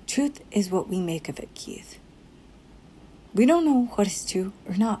truth is what we make of it, Keith. We don't know what is true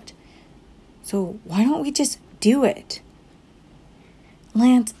or not. So why don't we just do it?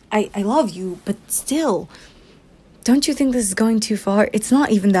 Lance, I love you, but still, don't you think this is going too far? It's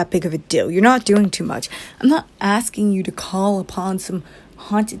not even that big of a deal. You're not doing too much. I'm not asking you to call upon some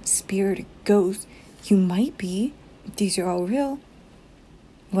haunted spirit or ghost. You might be, if these are all real.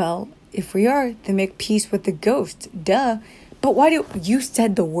 Well, if we are, then make peace with the ghost. Duh. But why do you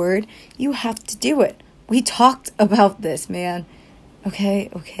said the word? You have to do it. We talked about this, man. Okay.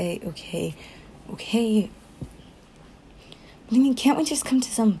 I mean, can't we just come to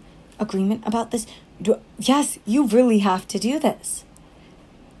some agreement about this? Yes, you really have to do this.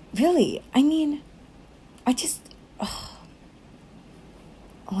 Really, I mean,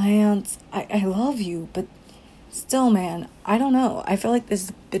 Lance, I love you, but still, man, I don't know. I feel like this is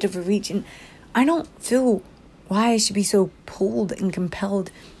a bit of a reach, and I don't feel why I should be so pulled and compelled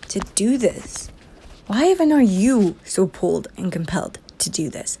to do this. Why even are you so pulled and compelled to do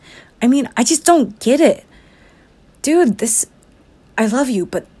this? I mean, I just don't get it. Dude, I love you,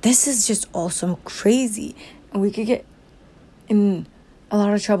 but this is just all so crazy. And we could get in a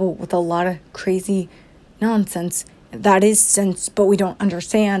lot of trouble with a lot of crazy nonsense. That is sense, but we don't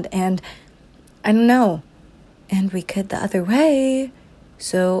understand. And I don't know. And we could the other way.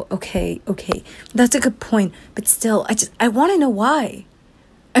 So, okay. That's a good point. But still, I want to know why.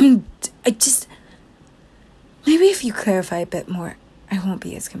 Maybe if you clarify a bit more, I won't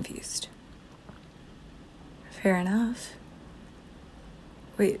be as confused. Fair enough.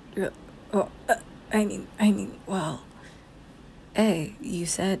 Wait, well, hey, you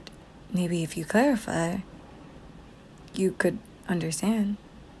said maybe if you clarify, you could understand.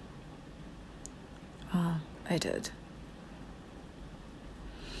 Well, I did.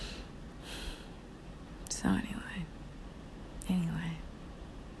 So anyway.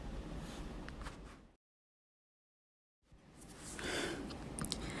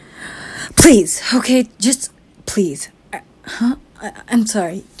 Please, okay, just please. I'm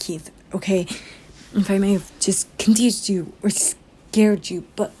sorry, Keith, okay? If I may have just confused you or scared you,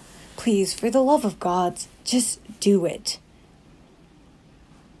 but please, for the love of God, just do it.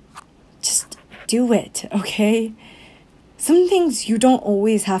 Just do it, okay? Some things you don't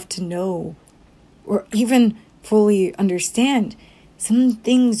always have to know or even fully understand. Some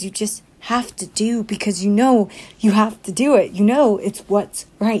things you just have to do because you know you have to do it. You know it's what's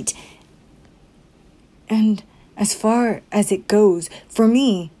right. And as far as it goes, for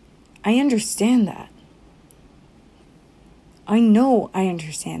me, I understand that. I know I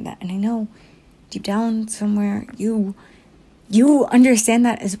understand that. And I know deep down somewhere you understand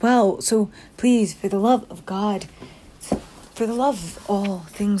that as well. So please, for the love of God, for the love of all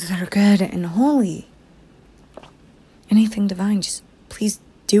things that are good and holy, anything divine, just please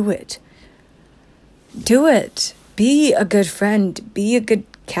do it. Do it. Be a good friend. Be a good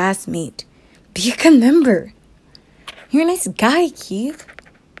castmate. Be a good member. You're a nice guy, Keith.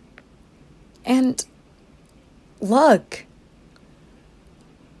 And look,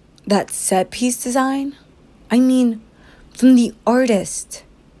 that set piece design, I mean, from the artist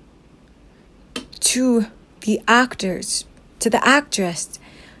to the actors, to the actress,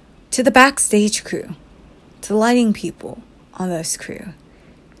 to the backstage crew, to the lighting people on this crew,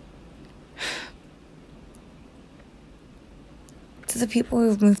 to the people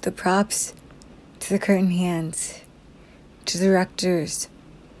who've moved the props, to the curtain hands, to the directors,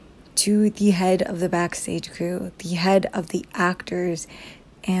 to the head of the backstage crew, the head of the actors,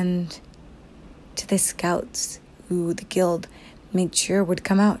 and to the scouts who the guild made sure would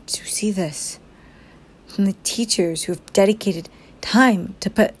come out to see this. From the teachers who have dedicated time to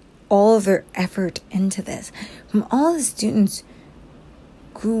put all of their effort into this. From all the students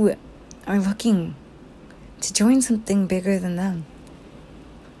who are looking to join something bigger than them.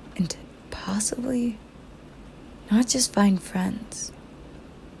 And to possibly not just find friends,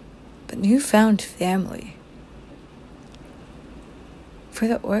 but newfound family. For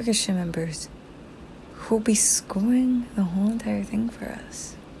the orchestra members who will be scoring the whole entire thing for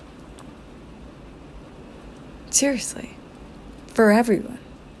us. Seriously, for everyone.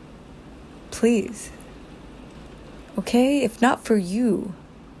 Please. Okay? If not for you,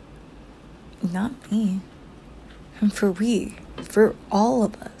 not me, and for all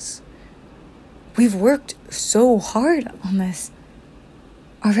of us. We've worked so hard on this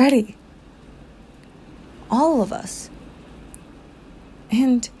already. All of us.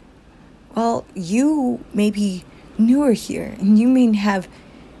 And, well, you may be newer here, and you may have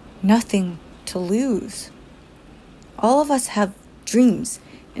nothing to lose. All of us have dreams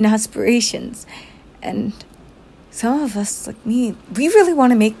and aspirations, and some of us, like me, we really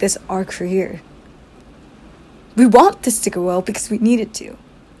want to make this our career. We want this to go well because we need it to.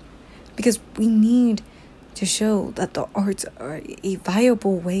 Because we need to show that the arts are a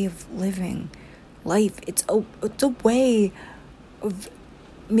viable way of living life. It's a way of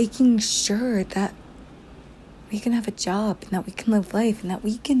making sure that we can have a job and that we can live life and that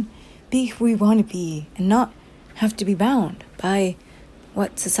we can be who we want to be and not have to be bound by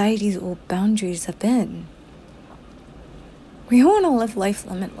what society's old boundaries have been. We want to live life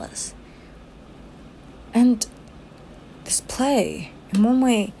limitless. And this play, in one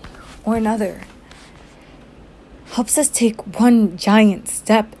way or another, helps us take one giant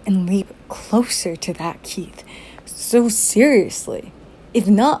step and leap closer to that, Keith. So seriously. If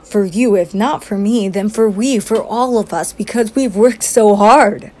not for you, if not for me, then for all of us, because we've worked so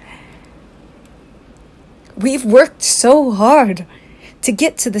hard. We've worked so hard to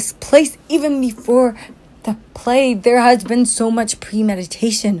get to this place. Even before the play, there has been so much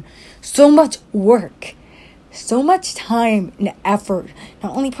premeditation, so much work, so much time and effort,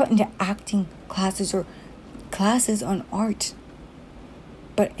 not only put into acting classes or classes on art,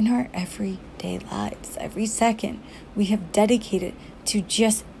 but in our everyday lives. Every second we have dedicated to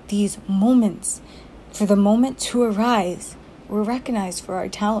just these moments. For the moment to arise, we're recognized for our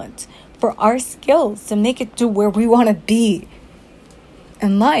talents, for our skills to make it to where we want to be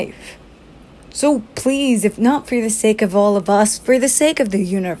in life. So please, if not for the sake of all of us, for the sake of the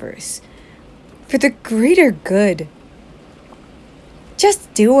universe, for the greater good,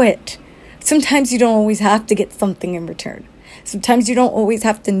 just do it. Sometimes you don't always have to get something in return. Sometimes you don't always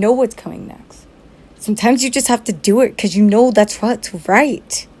have to know what's coming next. Sometimes you just have to do it because you know that's what's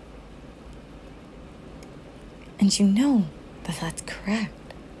right. And you know that that's correct.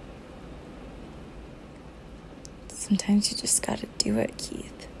 Sometimes you just gotta do it,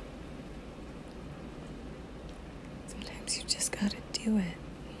 Keith. Sometimes you just gotta do it.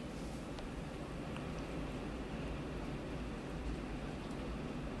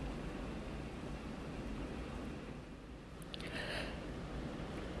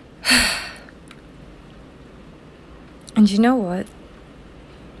 And you know what?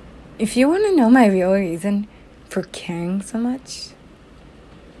 If you want to know my real reason for caring so much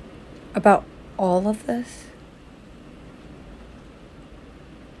about all of this,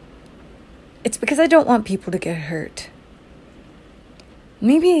 it's because I don't want people to get hurt.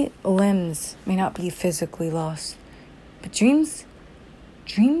 Maybe limbs may not be physically lost, but dreams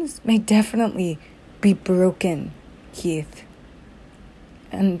may definitely be broken, Keith.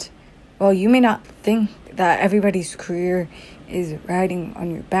 And while you may not think that everybody's career is riding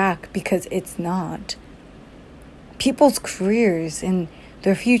on your back, because it's not, people's careers and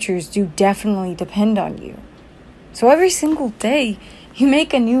their futures do definitely depend on you. So every single day, you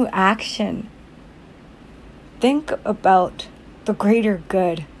make a new action. Think about the greater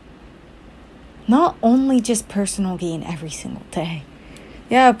good. Not only just personal gain every single day.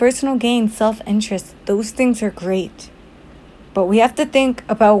 Yeah, personal gain, self-interest, those things are great. But we have to think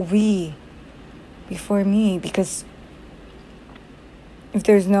about we before me, because if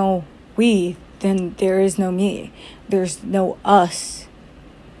there's no we, then there is no me. There's no us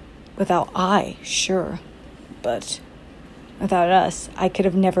without I, sure. But without us, I could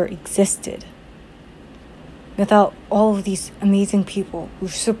have never existed. Without all of these amazing people who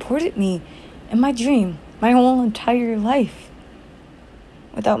supported me in my dream, my whole entire life.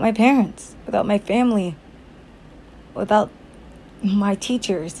 Without my parents, without my family, without my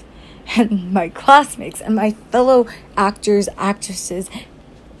teachers and my classmates and my fellow actors, actresses,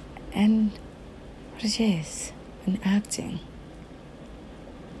 and what it is in acting.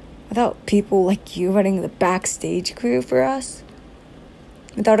 without people like you running the backstage crew for us,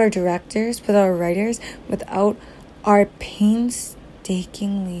 without our directors, without our writers, without our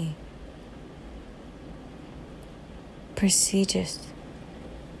painstakingly prestigious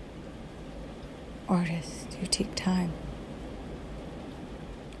artists who take time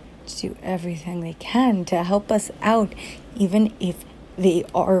to do everything they can to help us out, even if they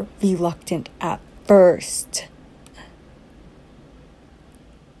are reluctant at first.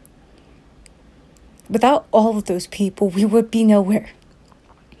 Without all of those people, we would be nowhere.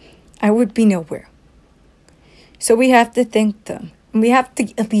 I would be nowhere. So we have to thank them. And we have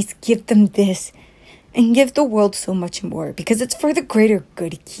to at least give them this and give the world so much more, because it's for the greater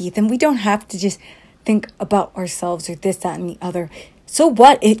good, Keith. And we don't have to just think about ourselves or this, that, and the other. So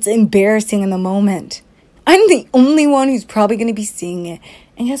what? It's embarrassing in the moment. I'm the only one who's probably going to be seeing it.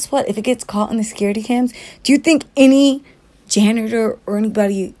 And guess what? If it gets caught in the security cams, do you think any janitor or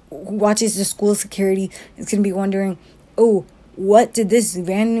anybody who watches the school security is going to be wondering, oh, what did this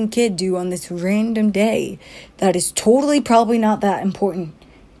random kid do on this random day that is totally probably not that important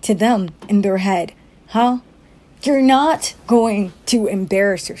to them in their head? Huh? You're not going to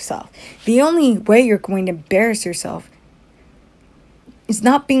embarrass yourself. The only way you're going to embarrass yourself is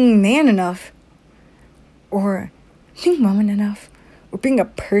not being man enough, or being woman enough, or being a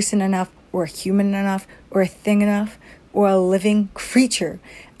person enough, or a human enough, or a thing enough, or a living creature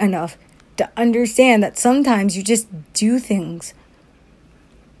enough to understand that sometimes you just do things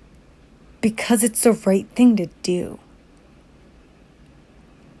because it's the right thing to do.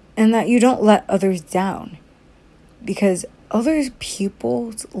 And that you don't let others down. Because other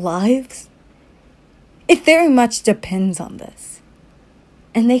people's lives, it very much depends on this.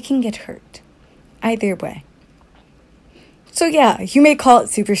 And they can get hurt. Either way. So yeah, you may call it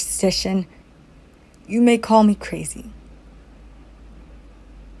superstition. You may call me crazy.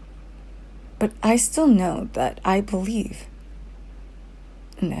 But I still know that I believe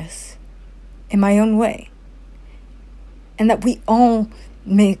in this in my own way. And that we all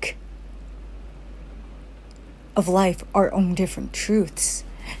make of life our own different truths.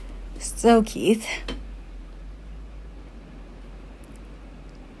 So, Keith,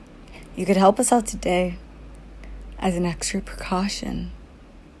 you could help us out today as an extra precaution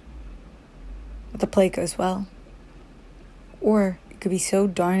if the play goes well. Or you could be so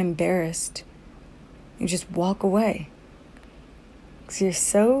darn embarrassed you just walk away because you're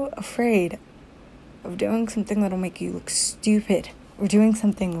so afraid of doing something that'll make you look stupid or doing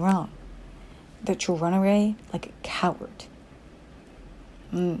something wrong that you'll run away like a coward.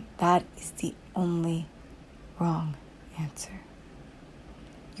 That is the only wrong answer.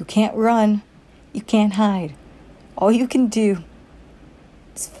 You can't run. You can't hide. All you can do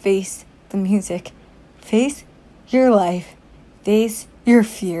is face the music. Face your life. Face your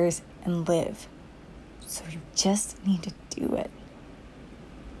fears and live. So you just need to do it.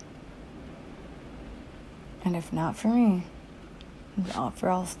 And if not for me, not for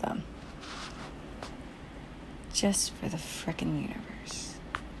all of them. Just for the frickin' universe.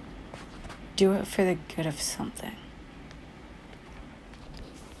 Do it for the good of something.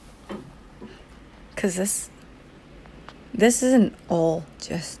 Because this isn't all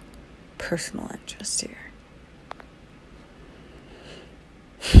just personal interest here.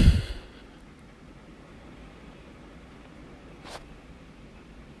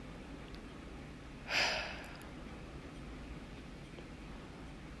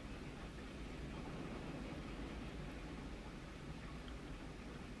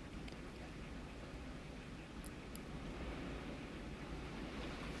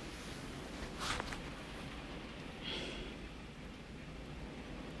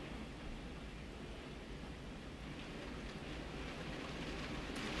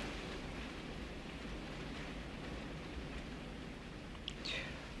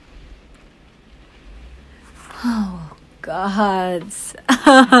 Oh, gods.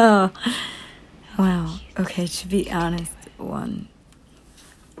 Wow. Okay, to be honest,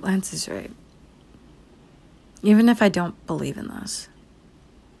 Lance is right. Even if I don't believe in this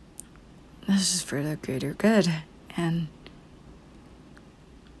is for the greater good. And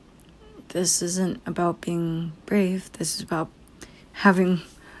this isn't about being brave. This is about having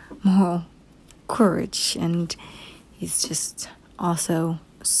moral courage. And he's just also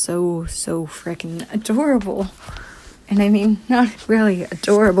so freaking adorable. And I mean, not really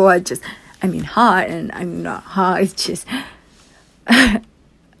adorable, I mean hot, and I'm not hot, it's just, I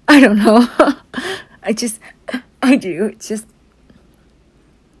don't know, I do, it's just,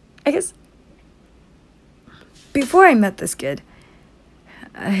 I guess, before I met this kid,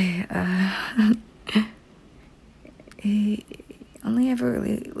 only ever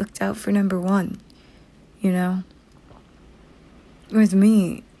really looked out for number one, you know? It was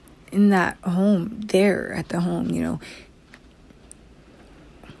me in that home, there at the home, you know,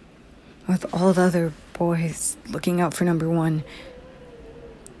 with all the other boys looking out for number one.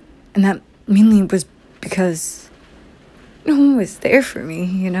 And that mainly was because no one was there for me,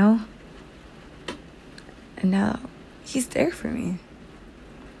 you know? And now he's there for me.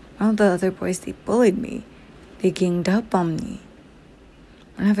 All the other boys, they bullied me. They ganged up on me.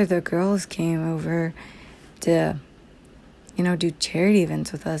 Whenever the girls came over to, you know, do charity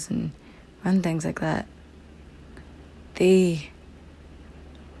events with us and run things like that, they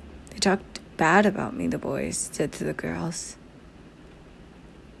talked bad about me, the boys said to the girls.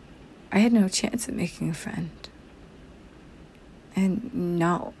 I had no chance of making a friend. And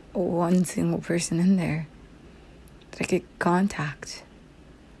not one single person in there that I could contact.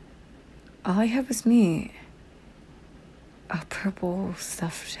 All I had was me. A purple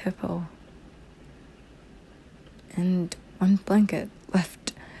stuffed hippo. And one blanket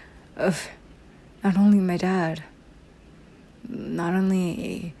left of not only my dad, not only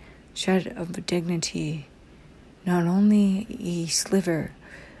a shred of dignity, not only a sliver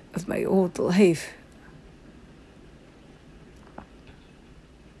of my old life,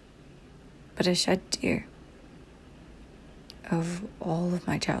 but a shed tear of all of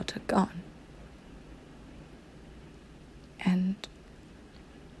my childhood gone. And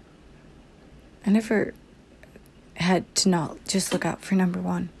I never had to not just look out for number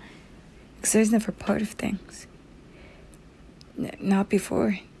one, because I was never part of things. Not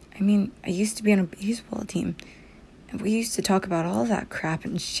before. I mean, I used to be on a baseball team, and we used to talk about all that crap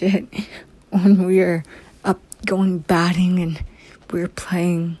and shit when we were up going batting and we were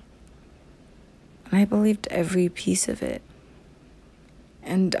playing. And I believed every piece of it.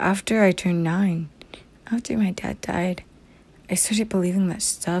 And after I turned 9, after my dad died, I started believing that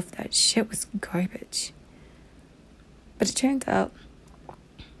stuff, that shit was garbage. But it turns out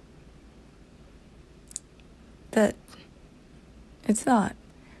that it's not.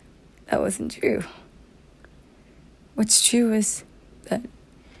 That wasn't true. What's true is that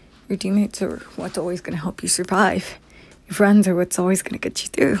your teammates are what's always going to help you survive. Your friends are what's always going to get you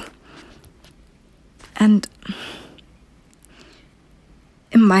through. And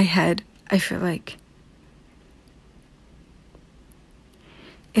in my head, I feel like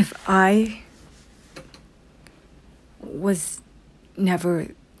if I was never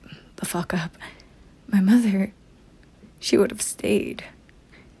the fuck up, my mother, she would have stayed.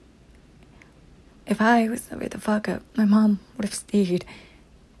 If I was never the fuck up, my mom would have stayed.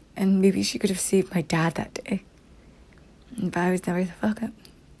 And maybe she could have saved my dad that day. And if I was never the fuck up,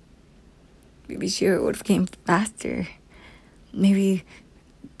 maybe she would have came faster. Maybe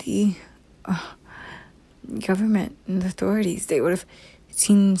the government and the authorities, they would have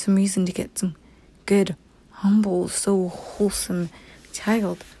seen some reason to get some good, humble, so wholesome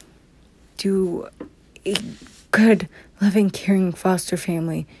child to a good, loving, caring foster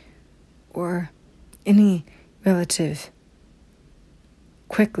family or any relative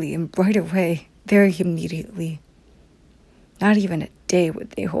quickly and right away, very immediately. Not even a day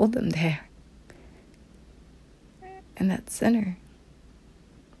would they hold them there. In that center.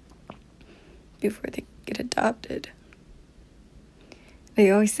 Before they get adopted. They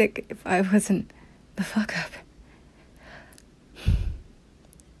always think if I wasn't the fuck up,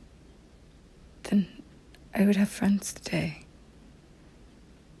 then I would have friends today.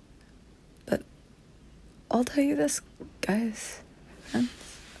 But I'll tell you this, guys, friends,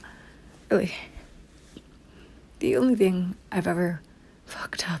 really, the only thing I've ever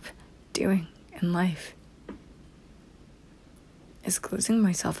fucked up doing in life is closing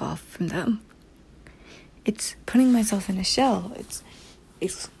myself off from them. It's putting myself in a shell. It's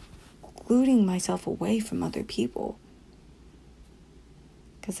excluding myself away from other people.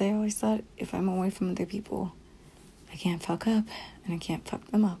 Because I always thought if I'm away from other people, I can't fuck up and I can't fuck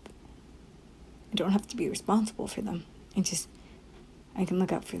them up. I don't have to be responsible for them. I can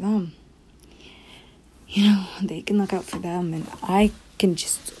look out for them. You know, they can look out for them and I can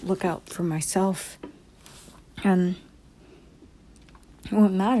just look out for myself. And it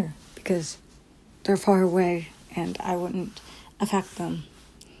won't matter because they're far away and I wouldn't affect them.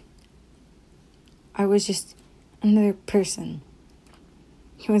 I was just another person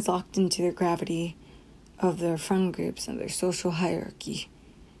who was locked into the gravity of their friend groups and their social hierarchy.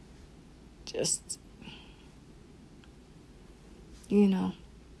 Just, you know,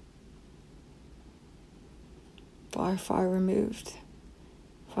 far, far removed,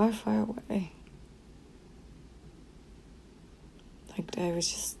 far, far away. Like I was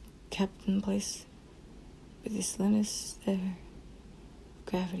just kept in place with this slowness there,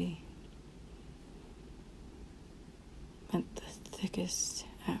 gravity. But the thickest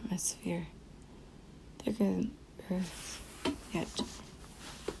atmosphere, thicker than Earth, yet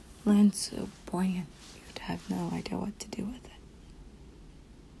land so buoyant you'd have no idea what to do with it.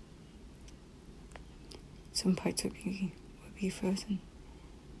 Some parts would be frozen,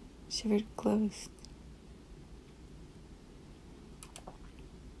 shivered closed.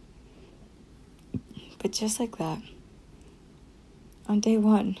 But just like that, on day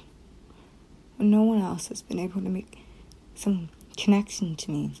one, when no one else has been able to make some connection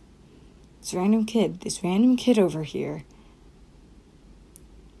to me, this random kid over here,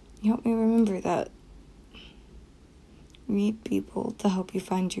 you help me remember that you need people to help you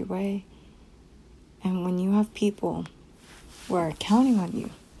find your way. And when you have people who are counting on you,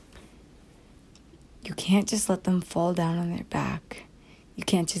 you can't just let them fall down on their back. You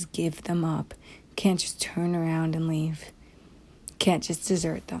can't just give them up. You can't just turn around and leave. You can't just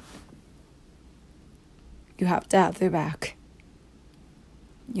desert them. You have to have their back.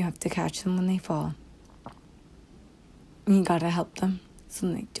 You have to catch them when they fall. And you gotta help them so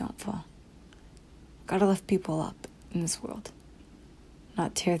they don't fall. Gotta lift people up in this world,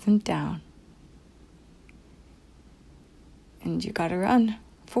 not tear them down. And you gotta run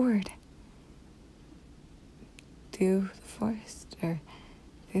forward through the forest or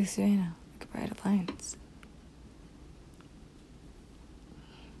through the savannah like a bride of lions.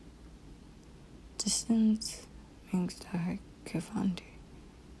 Distance makes the heart go fonder.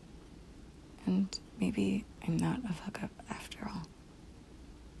 And maybe I'm not a fuck up after all.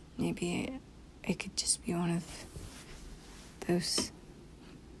 Maybe I could just be one of those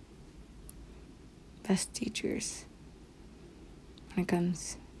best teachers when it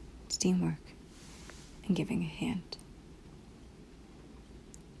comes to teamwork and giving a hand.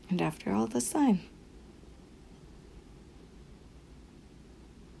 And after all this time,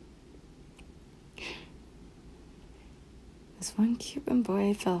 this one Cuban boy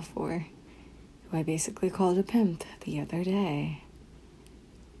I fell for, who I basically called a pimp the other day,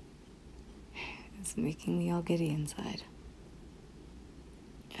 is making me all giddy inside.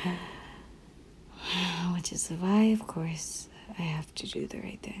 Which is why, of course, I have to do the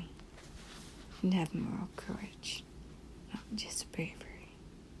right thing. And have moral courage. Not just bravery,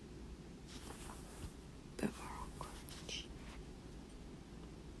 but moral courage.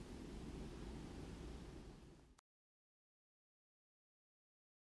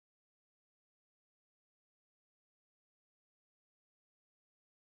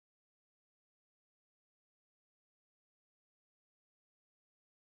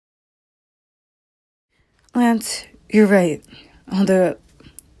 Lance, you're right. I'll do it.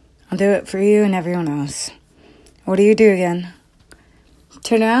 I'll do it for you and everyone else. What do you do again?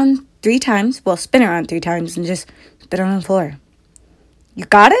 Turn around 3 times. Well, spin around 3 times and just spit on the floor. You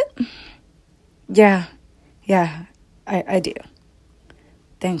got it? Yeah, I do.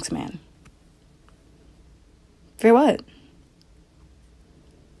 Thanks, man. For what?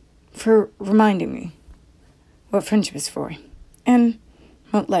 For reminding me what friendship is for. And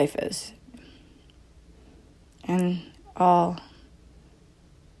what life is. And I'll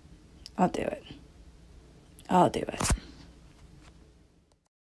do it. I'll do it.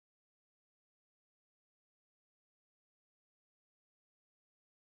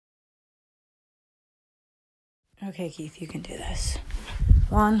 Okay, Keith, you can do this.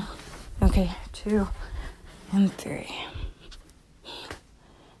 1, okay, 2, and 3.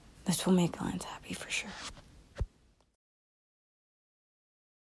 This will make Lance happy for sure.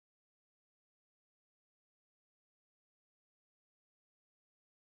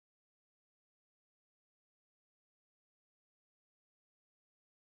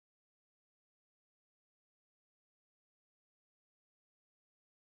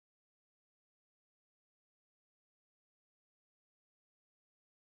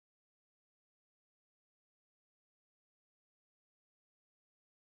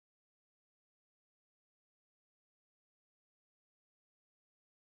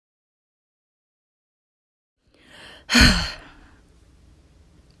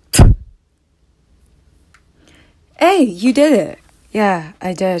 Hey, you did it. Yeah,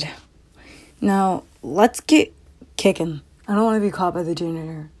 I did. Now, let's get kicking. I don't want to be caught by the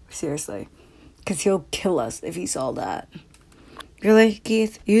janitor, seriously. Because he'll kill us if he saw that. Really,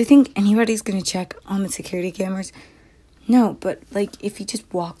 Keith? You think anybody's going to check on the security cameras? No, but, if he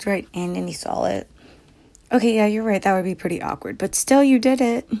just walked right in and he saw it. Okay, yeah, you're right. That would be pretty awkward. But still, you did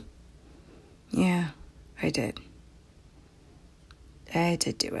it. Yeah, I did. I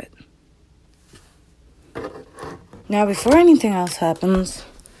did do it. Now, before anything else happens,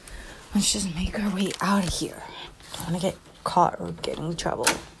 let's just make our way out of here. I want to get caught or get in trouble.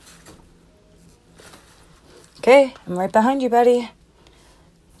 Okay, I'm right behind you, buddy.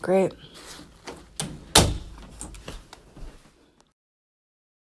 Great.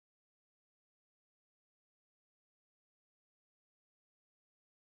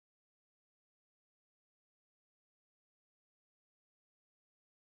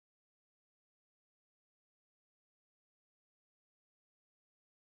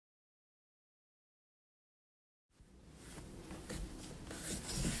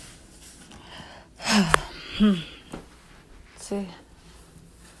 Let's see.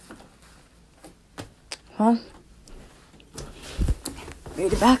 Well,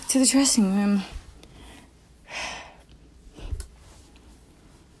 made it back to the dressing room.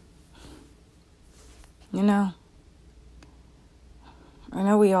 You know, I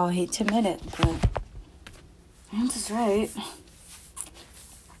know we all hate to admit it, but Lance is right.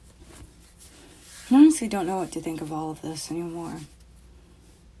 I honestly don't know what to think of all of this anymore.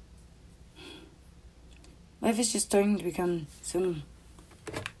 Life is just starting to become some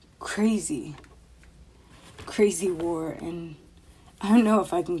crazy war, and I don't know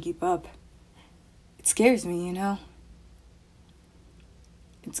if I can keep up. It scares me, you know?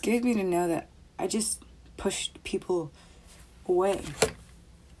 It scares me to know that I just pushed people away.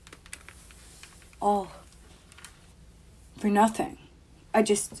 All for nothing. I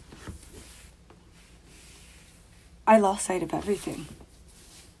lost sight of everything.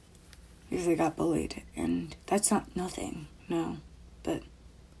 Because I got bullied, and that's not nothing, no, but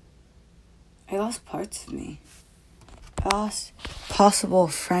I lost parts of me. I lost possible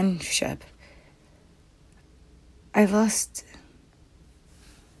friendship. I lost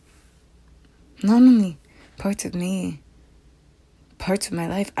not only parts of me, parts of my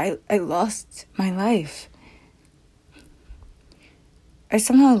life. I lost my life. I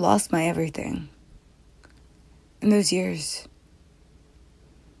somehow lost my everything. In those years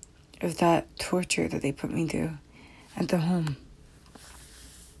of that torture that they put me through at the home.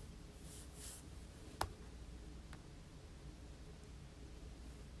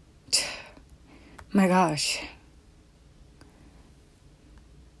 My gosh.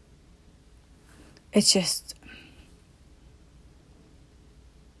 It's just,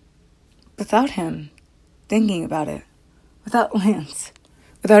 without him thinking about it, without Lance,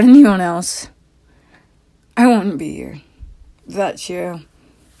 without anyone else, I wouldn't be here. Without you,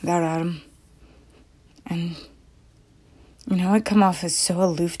 without Adam. And, you know, I come off as so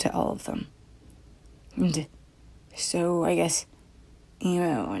aloof to all of them. And so, I guess,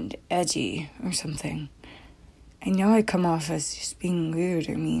 emo and edgy or something. I know I come off as just being weird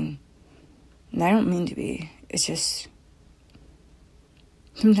or mean. And I don't mean to be. It's just,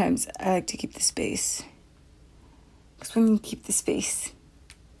 sometimes I like to keep the space. Because when you keep the space,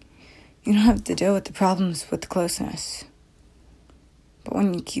 you don't have to deal with the problems with the closeness. But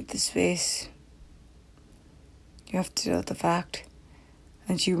when you keep the space, you have to deal with the fact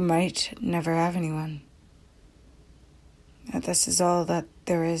that you might never have anyone. That this is all that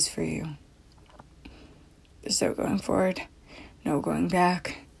there is for you. There's no going forward, no going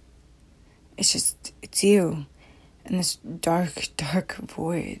back. It's you in this dark, dark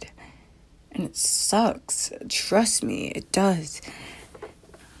void. And it sucks. Trust me, it does.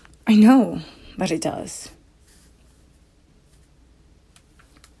 I know, but it does.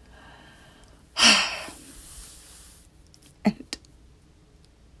 And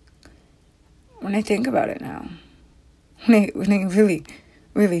when I think about it now, when I really,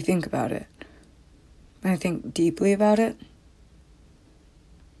 really think about it, when I think deeply about it,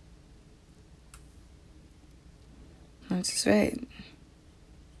 that's just right.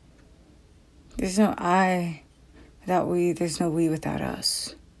 There's no I without we, there's no we without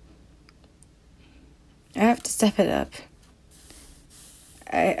us. I have to step it up.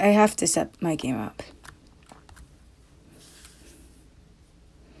 I have to step my game up.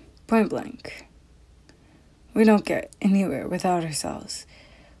 Point blank. We don't get anywhere without ourselves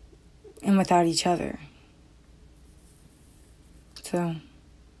and without each other. So,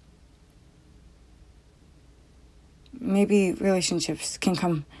 maybe relationships can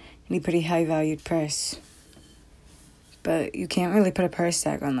come at a pretty high valued price, but you can't really put a price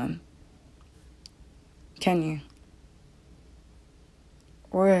tag on them, can you?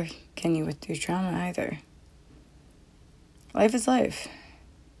 Or can you with your trauma either? Life is life.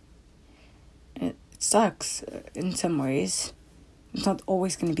 It sucks in some ways. It's not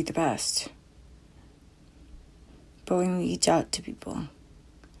always going to be the best. But when we reach out to people,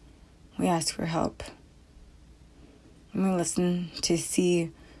 we ask for help. And we listen to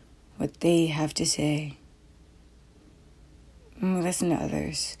see what they have to say. And we listen to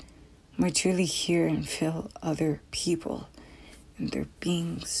others We truly hear and feel other people and their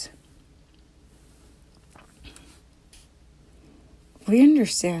beings. We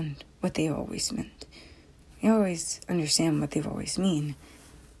understand what they always meant. We always understand what they've always mean.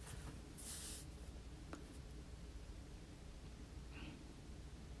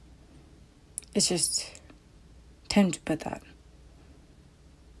 It's just time to put that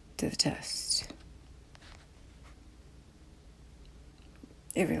to the test.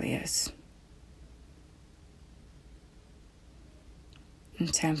 It really is.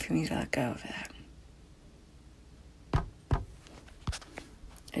 It's time for me to let go of that.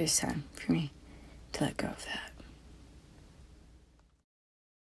 It is time for me to let go of that.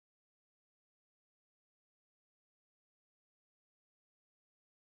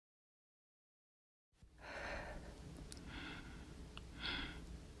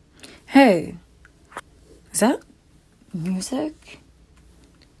 Hey, is that music?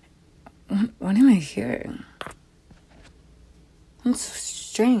 What am I hearing? It's so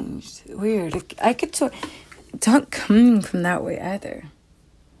strange, weird. I could sort. It's not coming from that way either.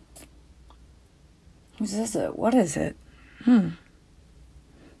 What is it? What is it? I'm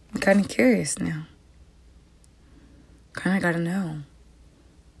kind of curious now. Kind of gotta know.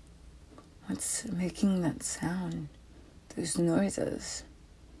 What's making that sound? Those noises.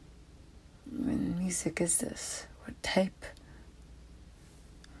 What music is this? What type?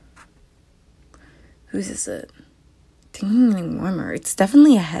 Whose is it? Thinking getting warmer. It's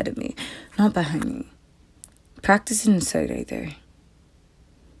definitely ahead of me, not behind me. Practice inside either.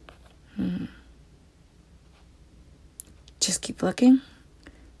 Just keep looking.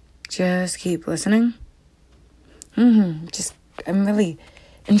 Just keep listening. I'm really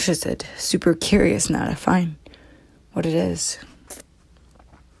interested, super curious now to find what it is.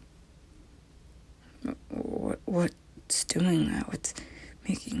 What's doing that? What's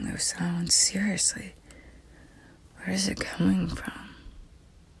making those sounds? Seriously. Where is it coming from?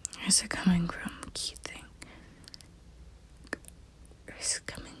 Where is it coming from? Key thing. Where is it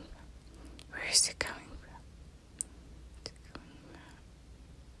coming from? Where is it coming from?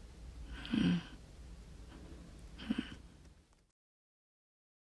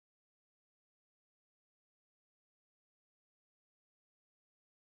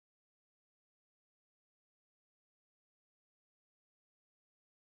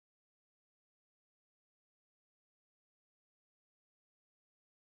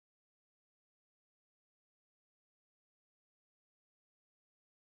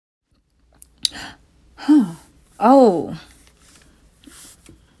 Oh.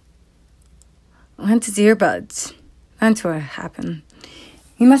 Went his earbuds. That's what happened.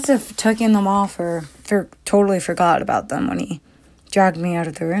 He must have taken them off or totally forgot about them when he dragged me out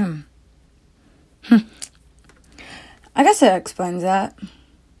of the room. I guess that explains that.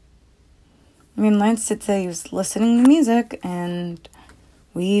 I mean, Lance did say he was listening to music, and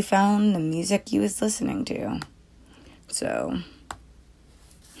we found the music he was listening to. So,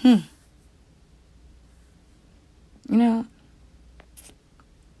 you know,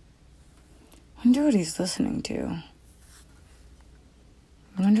 I wonder what he's listening to.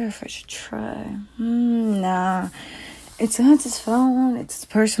 I wonder if I should try. Nah. It's not his phone. It's his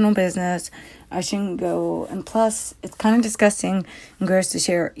personal business. I shouldn't go. And plus, it's kind of disgusting and gross to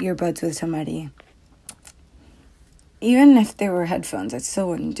share earbuds with somebody. Even if they were headphones, I still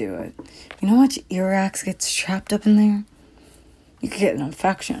wouldn't do it. You know how much earwax gets trapped up in there? You could get an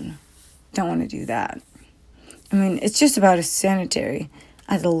infection. Don't want to do that. I mean, it's just about as sanitary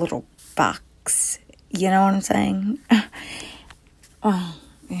as a little box. You know what I'm saying? Oh,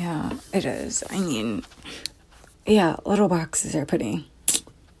 yeah, it is. I mean, yeah, little boxes are pretty.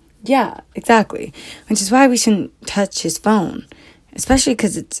 Yeah, exactly. Which is why we shouldn't touch his phone. Especially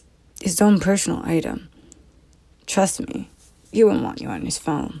because it's his own personal item. Trust me, he wouldn't want you on his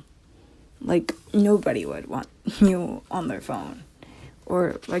phone. Like, nobody would want you on their phone.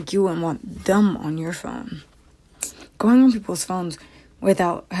 Or, like, you wouldn't want them on your phone. Going on people's phones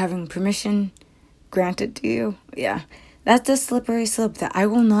without having permission granted to you, yeah, that's a slippery slope that I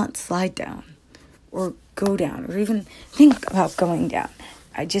will not slide down. Or go down. Or even think about going down.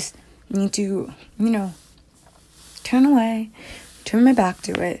 I just need to, turn away. Turn my back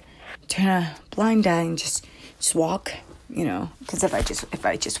to it. Turn a blind eye and just walk, because if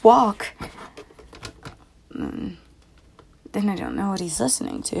I just walk, then I don't know what he's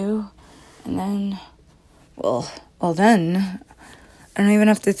listening to, and then, then I don't even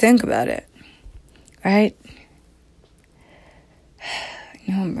have to think about it, right?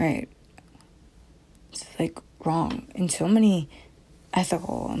 No, I'm right. It's like wrong in so many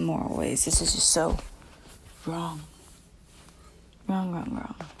ethical and moral ways. This is just so wrong.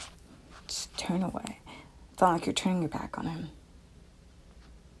 Wrong. turn away. It's not like you're turning your back on him.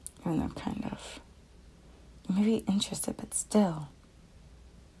 Even though kind of. You may be interested, but still.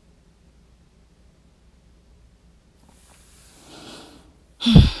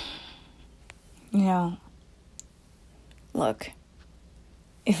 You know, look,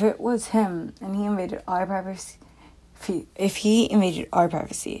 if it was him and he invaded our privacy, if he invaded our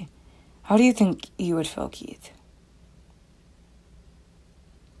privacy, how do you think you would feel, Keith?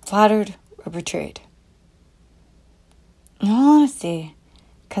 Flattered or betrayed? In all honesty,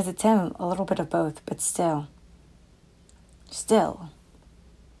 because it's him, a little bit of both, but still,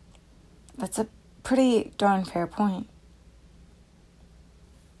 that's a pretty darn fair point.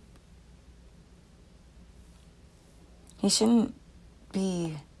 He shouldn't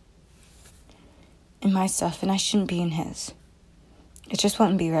be in my stuff, and I shouldn't be in his. It just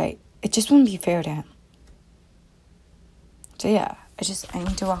wouldn't be right. It just wouldn't be fair to him. So yeah, I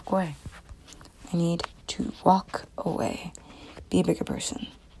need to walk away. I need to walk away. Be a bigger person.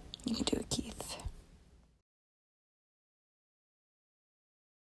 You can do it, Keith.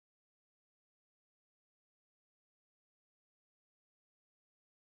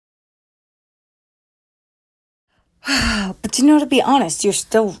 But to be honest, you're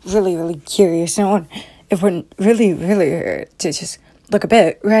still really, really curious. And it wouldn't really, really hurt to just look a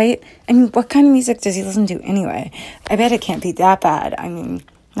bit, right? I mean, what kind of music does he listen to anyway? I bet it can't be that bad. I mean,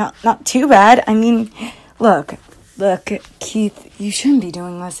 not too bad. I mean, look, Keith, you shouldn't be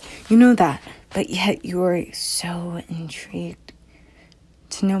doing this. You know that. But yet you're so intrigued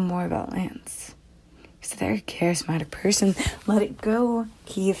to know more about Lance. He's a very charismatic person. Let it go,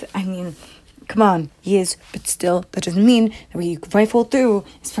 Keith. I mean, come on, he is, but still, that doesn't mean that we rifle through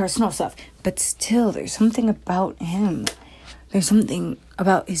his personal stuff. But still, there's something about him. There's something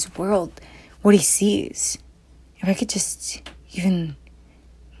about his world, what he sees. If I could just even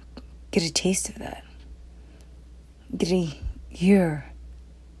get a taste of that. Get a ear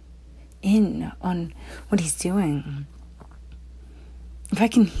in on what he's doing. If I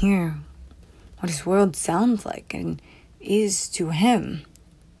can hear what his world sounds like and is to him,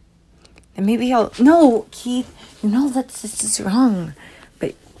 then maybe I'll... No, Keith, this is wrong.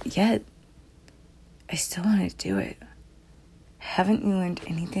 But yet, I still want to do it. Haven't you learned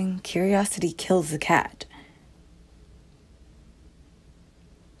anything? Curiosity kills the cat.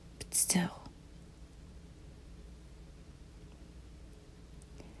 But still.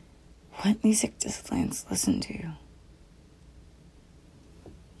 What music does Lance listen to?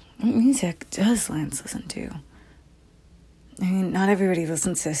 What music does Lance listen to? I mean, not everybody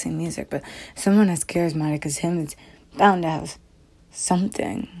listens to the same music, but someone as charismatic as him is bound to have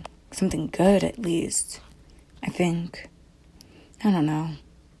something good at least, I think. I don't know.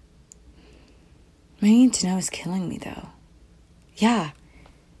 My need to know is killing me, though. Yeah.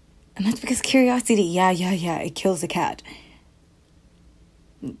 And that's because curiosity, yeah, it kills a cat.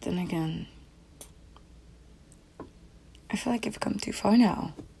 Then again, I feel like I've come too far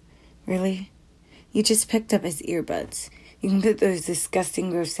now. Really? You just picked up his earbuds. You can put those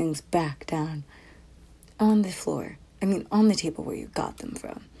disgusting, gross things back down on the floor. I mean, on the table where you got them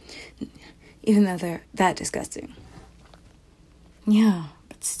from. Even though they're that disgusting. Yeah,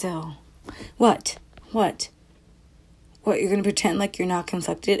 but still. What? What, you're gonna pretend like you're not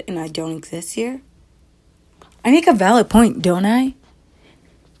conflicted and I don't exist here? I make a valid point, don't I?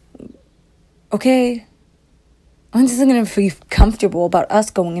 Okay. Lance isn't gonna feel comfortable about us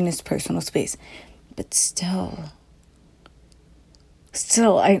going in his personal space. But still,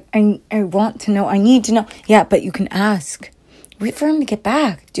 I want to know. I need to know. Yeah, but you can ask. Wait for him to get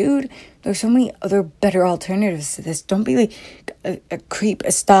back, dude. There's so many other better alternatives to this. Don't be like a creep,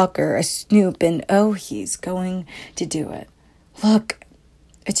 a stalker, a snoop, and he's going to do it. Look,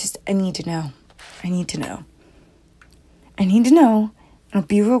 I need to know. I need to know. And it'll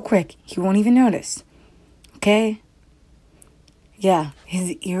be real quick. He won't even notice. Okay? Yeah,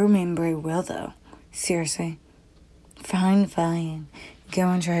 his ear membrane will, though. Seriously. Fine. Go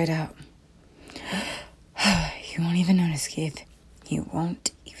and try it out. You won't even notice, Keith. You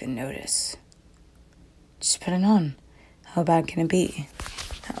won't even notice. Just put it on. How bad can it be?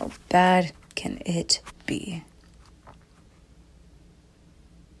 How bad can it be?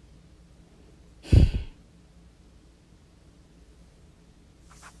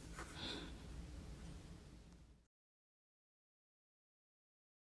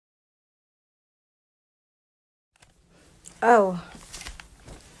 Oh.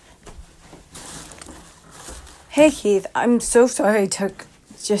 Hey, Keith. I'm so sorry it took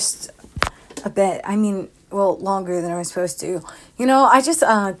just a bit. Longer than I was supposed to. I just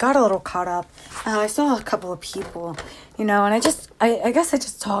got a little caught up. I saw a couple of people, and I guess I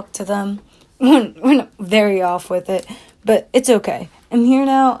just talked to them, we're not very off with it, but it's okay. I'm here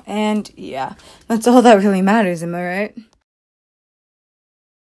now, and yeah, that's all that really matters, am I right?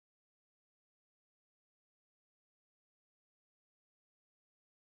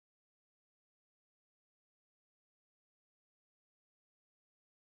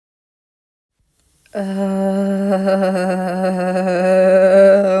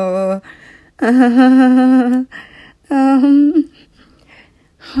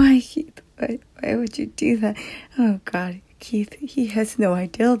 Why, Keith? Why would you do that? Oh, God, Keith, he has no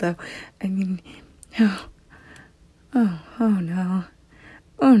idea, though. I mean, oh, no.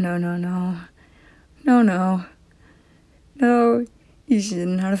 Oh, no. No, you should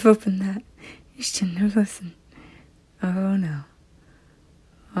not have opened that. You shouldn't have listened. Oh, no.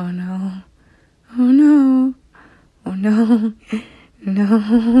 Oh, no. Oh, no. Oh, no.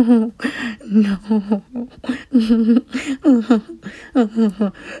 No.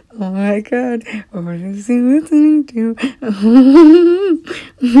 Oh my God. What is he listening to?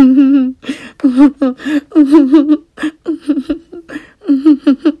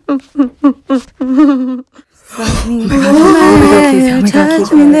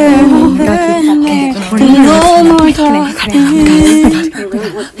 Touch me there. No more talking.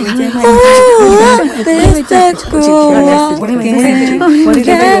 Let's go. What did I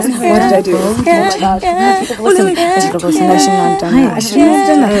do? I should have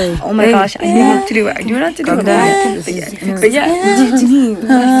done that. Oh my gosh, I knew what to do. I knew not to do that. But yeah,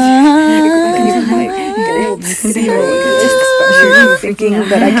 just thinking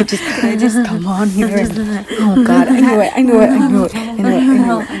that I could just come on here. Oh God, I knew it.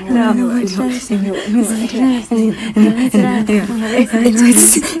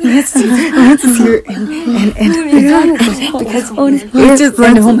 Let's hear it. Because it's just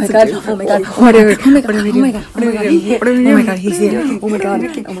like, oh my God, what are we doing? He's here. Oh my God,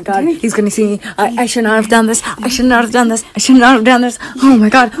 he's gonna see me. I should not have done this. Oh my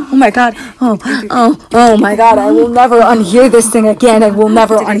God, oh my God, I will never unhear this thing again. I will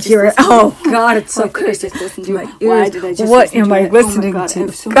never unhear it. Oh God, it's so cursed. What am I listening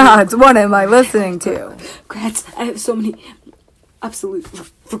to? God, what am I listening to? Grats, I have so many absolute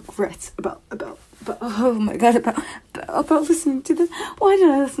regrets about oh my God, about listening to this. Why did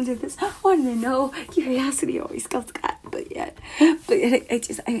I listen to this? Why did I know? Curiosity always kills God. But yet I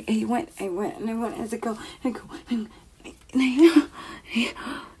went as I go,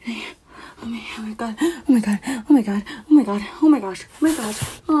 oh my God,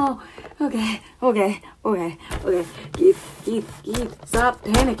 okay, Keith, stop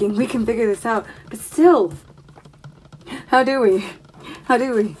panicking, we can figure this out, but still, how do we?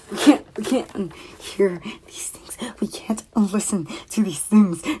 We can't hear these things, we can't listen to these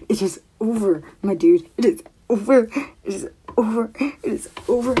things, it is over, my dude, it is over.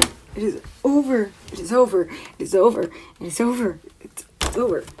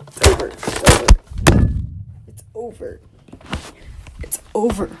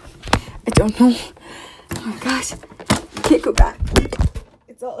 I don't know. Oh my gosh. You can't go back.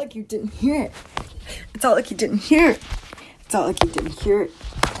 It's not like you didn't hear it. It's not like you didn't hear it.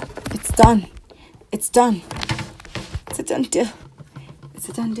 It's done. It's a done deal.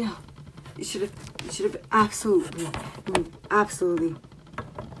 You should have absolutely,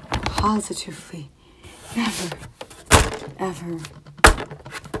 positively, never, ever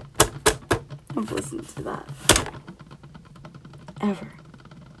have listened to that. Ever.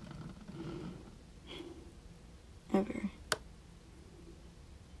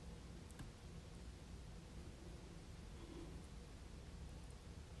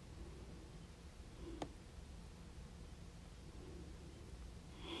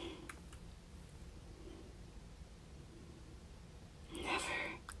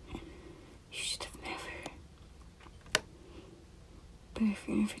 But if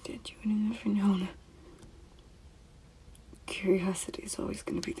you never did, you would have never known. Curiosity is always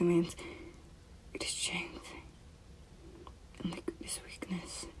going to be the man's greatest strength and the greatest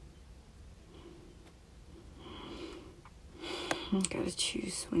weakness. You gotta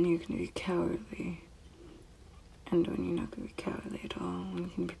choose when you're going to be cowardly and when you're not going to be cowardly at all, when you're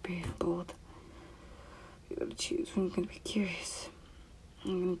going to be brave and bold. You gotta choose when you're going to be curious.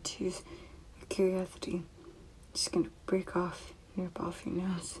 I'm going to choose curiosity. Just going to break off, rip off your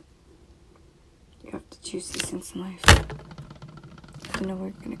nose. You have to choose these things in life. You have to know where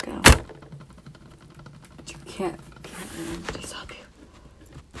you're going to go. But you can't let anybody stop you.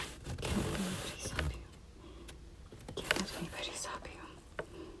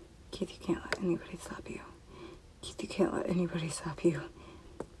 Keith, you can't let anybody stop you. Keith, you can't let anybody stop you.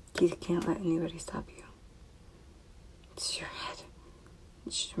 Keith, you can't let anybody stop you. It's your head.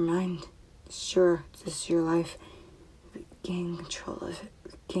 It's your mind. Sure, this is your life. But gain control of it.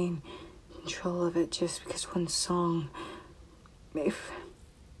 Gain control of it just because one song you've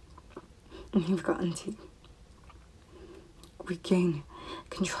gotten to regain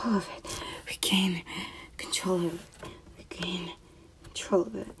control of it. Regain control of it. Regain control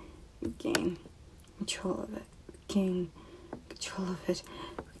of it. Regain control of it. Regain control of it.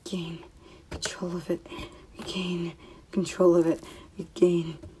 Regain control of it. Regain control of it.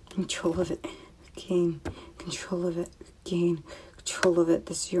 Regain control of it. Regain control of it. Regain control of it.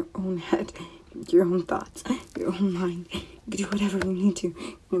 This is your own head, your own thoughts, your own mind. You can do whatever you need to,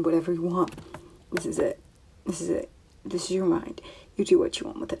 and whatever you want. This is it. This is it. This is your mind. You do what you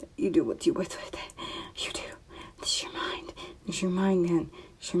want with it. You do what you with it. You do. This is your mind. This is your mind, man.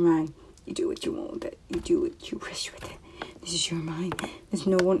 This is your mind. You do what you want with it. You do what you wish with it. This is your mind. This is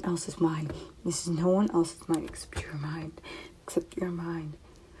no one else's mind. This is no one else's mind except your mind. Except your mind.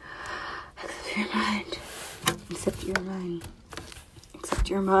 Except your mind. Except your mind. Except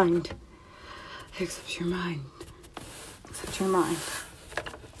your mind. Except your mind. Except your mind.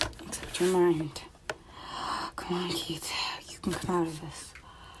 Except your mind. Come on, Keith. You can come out of this.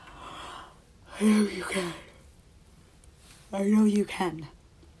 I know you can. I know you can.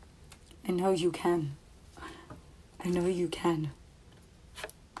 I know you can. I know you can.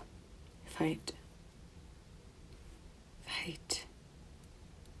 Fight. Fight.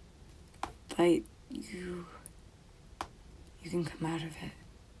 Fight. You can come out of it.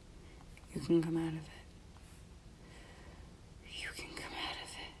 You can come out of it. You can come out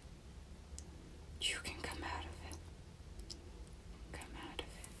of it. You can come out of it. Come out of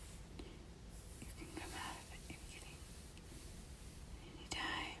it. You can come out of it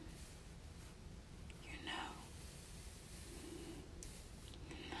anytime. You know.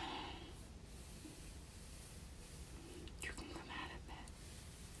 You can come out of it.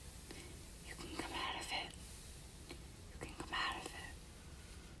 You can come out of it. You can come out of it.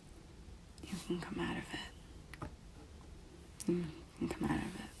 You can come out of it. You can come out of it.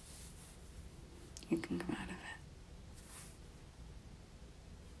 You can come out of it.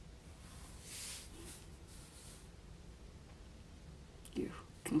 You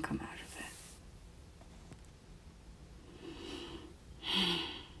can come out of it.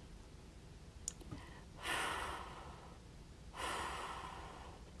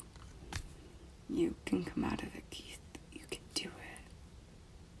 You can come out of it, Keith. You can do it.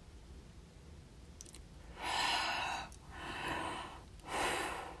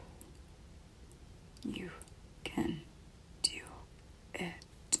 You can do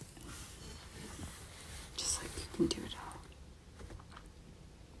it. Just like you can do it all.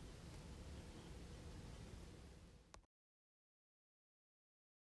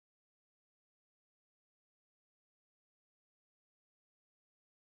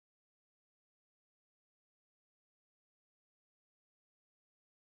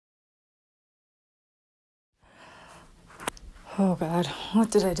 Oh God, what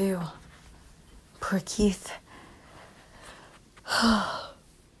did I do? Poor Keith.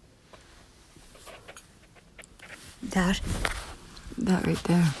 That right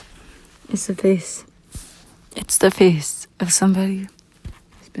there is the face. It's the face of somebody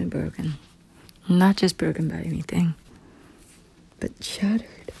who's been broken. Not just broken by anything, but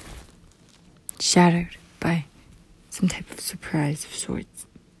shattered. Shattered by some type of surprise of sorts.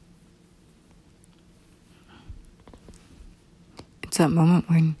 It's that moment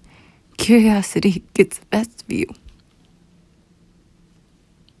when curiosity gets the best of you.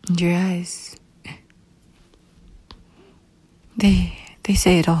 And your eyes, they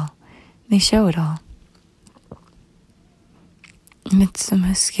say it all. They show it all. And it's the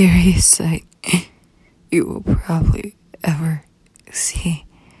most scariest sight you will probably ever see.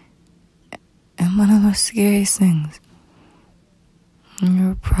 And one of the most scariest things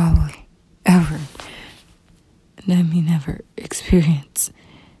you'll probably ever, and I mean ever, experience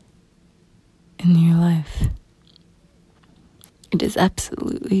in your life. It is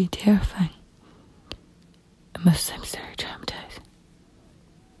absolutely terrifying. And most times very traumatizing.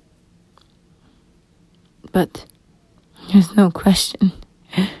 But there's no question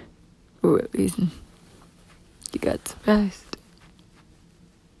for what reason you got surprised.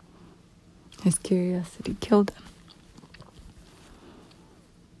 His curiosity killed him.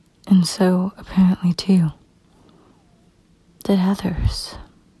 And so, apparently too, did others.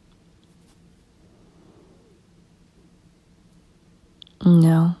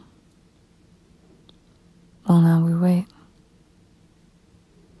 No. Well, now we wait.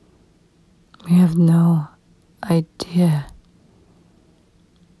 We have no idea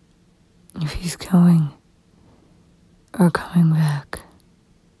if he's going or coming back.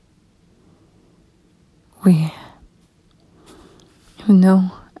 We have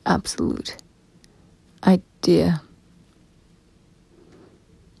no absolute idea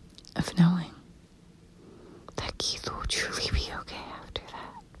of knowing that Keith will truly be okay after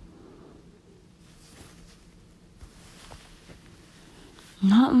that.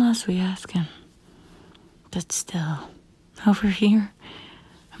 Not unless we ask him. But still, over here,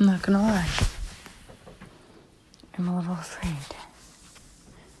 I'm not gonna lie, I'm a little afraid.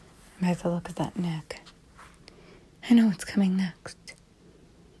 By the look of that neck, I know what's coming next.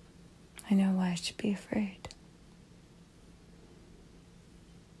 I know why I should be afraid.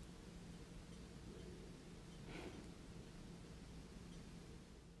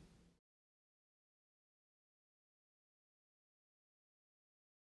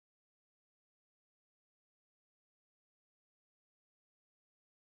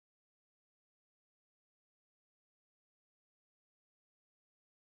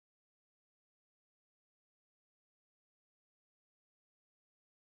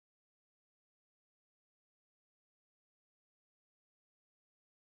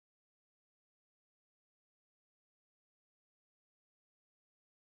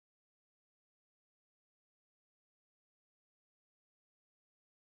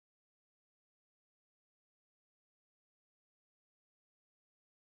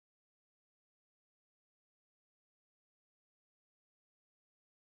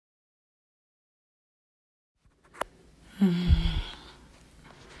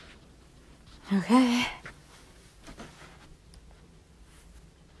 Okay.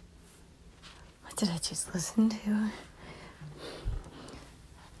 What did I just listen to?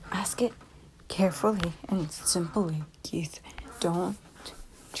 Ask it carefully and simply, Keith. Don't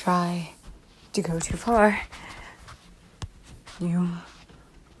try to go too far. You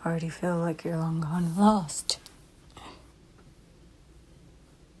already feel like you're long gone and lost.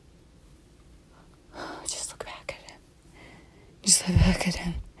 Just look back at him. Just look back at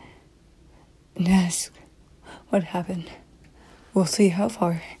him. And ask what happened. We'll see how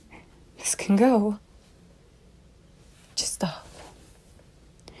far this can go. Just stop.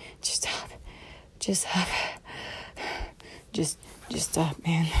 Just stop. Just stop. Just stop,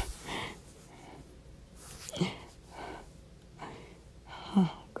 man. Oh,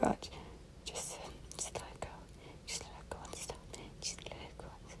 God. Just let it go. Just let it go and stop. Just let it go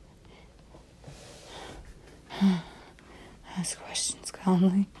and stop. Ask questions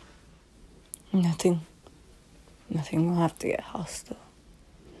calmly. Nothing will have to get hostile.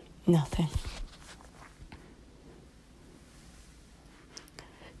 Nothing.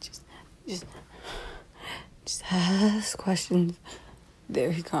 Just ask questions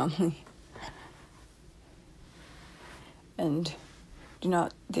very calmly. And do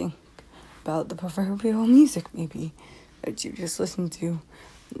not think about the proverbial music, maybe, that you just listened to,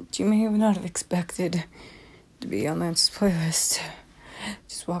 that you may have not have expected to be on Lance's playlist.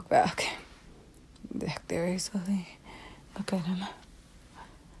 Just walk back very slowly. Look at him.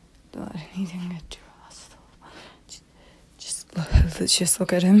 Don't let anything get too hostile. Just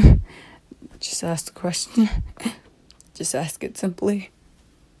look at him. Just ask the question. Just ask it simply.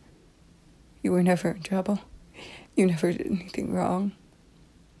 You were never in trouble. You never did anything wrong.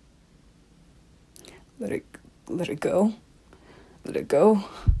 Let it go. Let it go.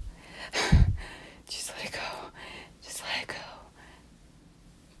 Just let it go. Just let it go.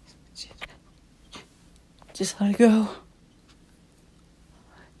 Just let it go.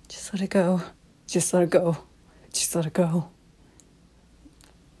 Just let it go. Just let it go. Just let it go.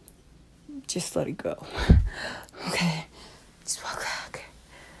 Just let it go. Okay. Just walk back.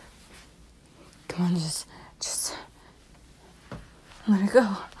 Come on, just let it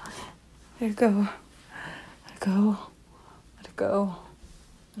go. Let it go. Let it go. Let it go.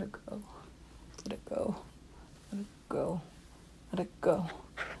 Let it go. Let it go. Let it go. Let it go.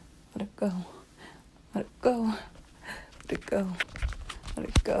 Let it go. Let it go. Let it go. Let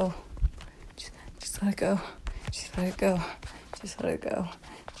it go. Just let it go. Just let it go. Just let it go.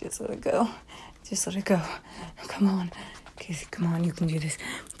 Just let it go. Just let it go. Come on. Casey, come on. You can do this.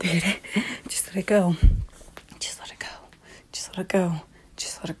 Just let it go. Just let it go. Just let it go.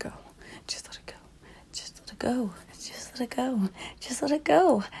 Just let it go. Just let it go. Just let it go. Just let it go. Just let it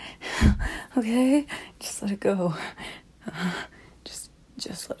go. Okay? Just let it go. Just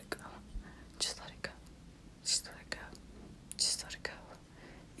let it go. Just let it go. Just let it go. Just let it go.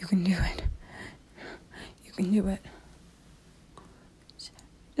 You can do it. You can do it.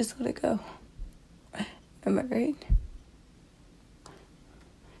 Just let it go. Am I right?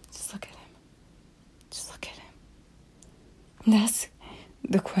 Just look at him. Just look at him. And that's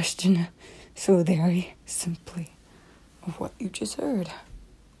the question, so very simply, of what you just heard.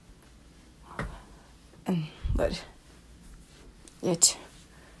 and let it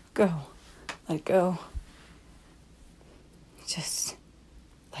go. Let it go. Just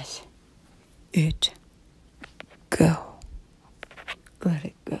let it go. Let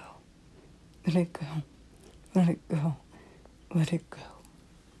it go. Let it go. Let it go. Let it go.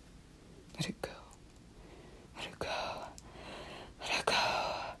 Let it go. Let it go. Let it go.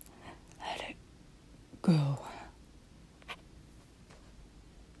 Let it go.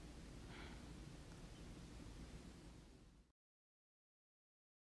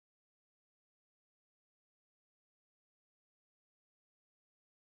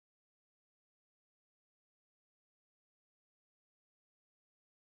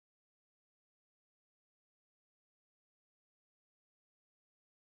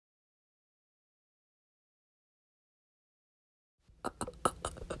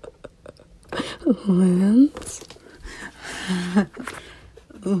 Lance?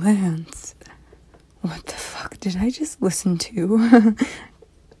 Lance, what the fuck did I just listen to?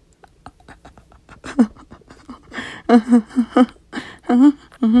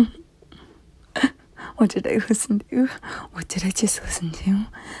 What did I listen to? What did I just listen to?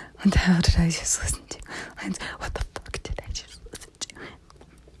 What the hell did I just listen to? Lance, what the fuck did I just listen to?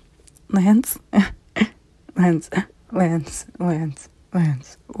 Lance? Lance,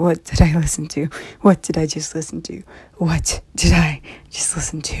 what did I listen to? What did I just listen to? What did I just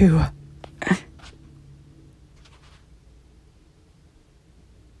listen to?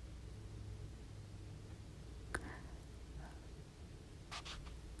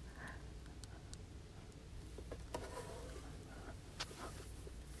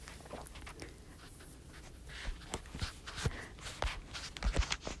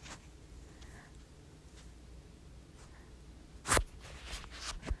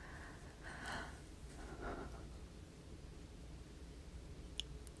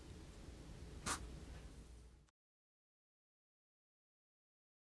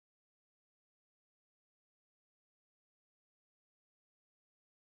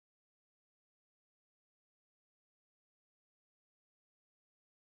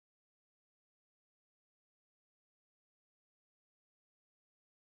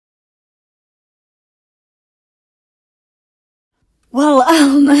 Well,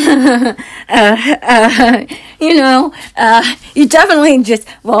 you definitely just,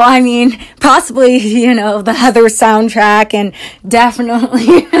 possibly, the Heather soundtrack and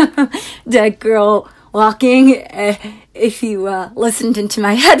definitely Dead Girl Walking, if you listened into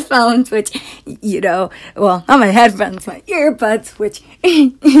my headphones, which, not my headphones, my earbuds, which,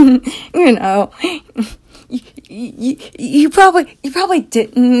 you probably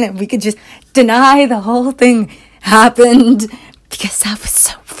didn't, and we could just deny the whole thing happened, because that was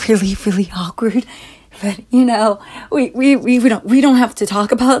so really, really awkward. But, we don't have to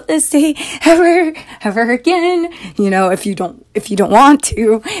talk about this day ever again. If you don't want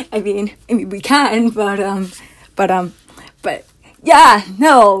to, I mean, we can, but yeah,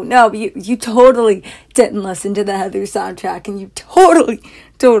 no, you totally didn't listen to the Heather soundtrack, and you totally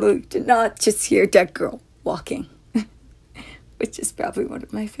did not just hear Dead Girl Walking, which is probably one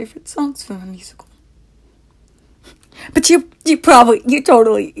of my favorite songs from a musical. But you totally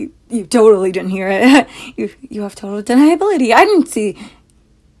didn't hear it. You have total deniability. I didn't see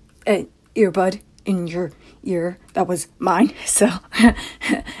an earbud in your ear. That was mine. So.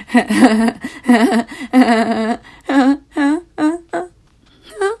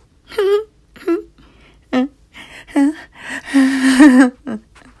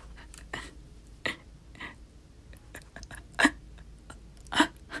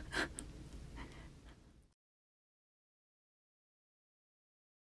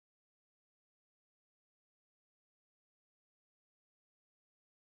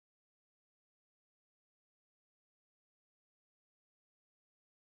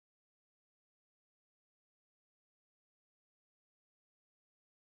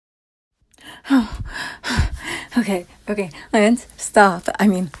 Okay, Lance, stop.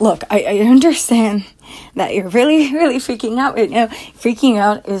 Look, I understand that you're really, really freaking out right now. Freaking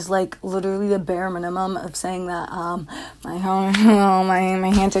out is like literally the bare minimum of saying that my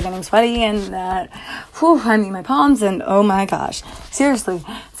hands are getting sweaty and that my palms, and oh my gosh. Seriously,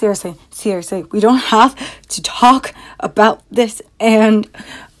 we don't have to talk about this. And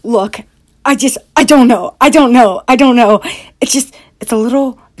look, I don't know. It's a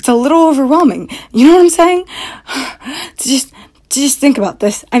little overwhelming. You know what I'm saying? Just think about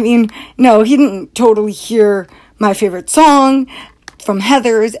this. No, he didn't totally hear my favorite song from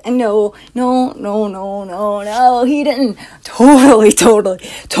Heather's, and no, he didn't totally,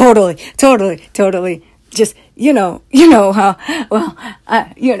 just, how, well,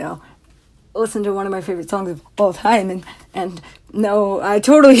 listen to one of my favorite songs of all time, and no, I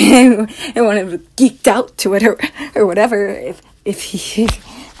totally am one of geeked out to it or whatever if he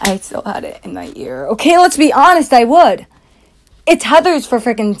I still had it in my ear. Okay, let's be honest, I would. It's Heather's for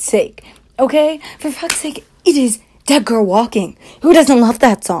frickin' sake. Okay? For fuck's sake, it is Dead Girl Walking. Who doesn't love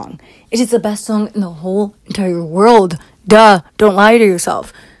that song? It is the best song in the whole entire world. Duh, don't lie to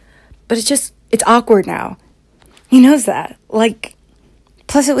yourself. But it's awkward now. He knows that. Like,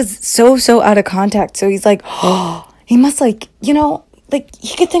 plus it was so out of context. So he's like, oh, he must like, you know, like,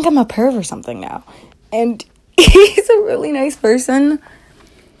 he could think I'm a perv or something now. And he's a really nice person.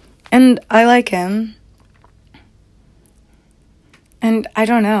 And I like him. And I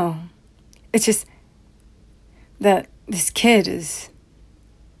don't know. It's just that this kid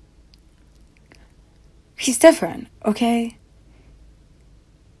he's different, okay?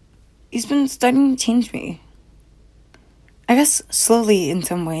 He's been starting to change me. I guess slowly in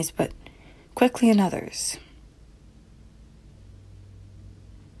some ways, but quickly in others.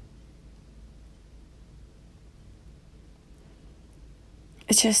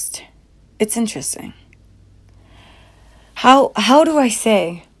 It's interesting. How do I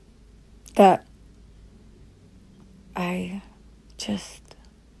say that I just...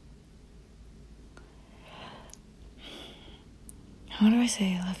 How do I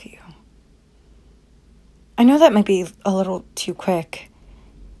say I love you? I know that might be a little too quick.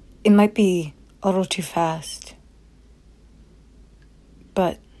 It might be a little too fast.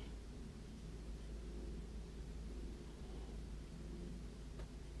 But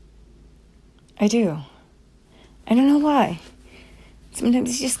I do. I don't know why. Sometimes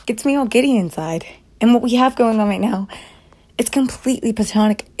it just gets me all giddy inside. And what we have going on right now, it's completely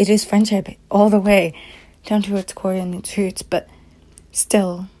platonic. It is friendship all the way, down to its core and its roots. But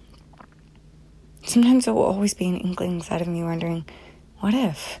still, sometimes there will always be an inkling inside of me wondering, what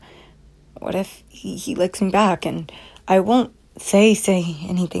if? What if he likes me back? And I won't say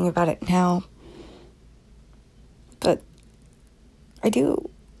anything about it now. But I do.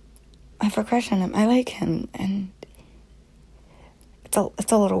 I have a crush on him. I like him. And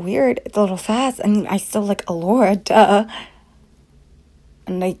it's a little weird. It's a little fast. I mean, I still like Allura, duh.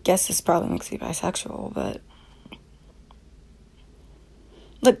 And I guess this probably makes me bisexual, but...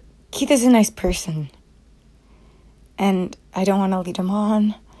 Look, Keith is a nice person. And I don't want to lead him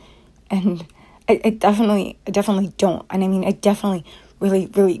on. And I definitely don't. And I mean, I definitely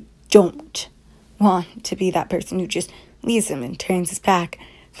really don't want to be that person who just leaves him and turns his back.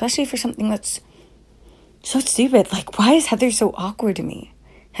 Especially for something that's so stupid. Like, why is Heather so awkward to me?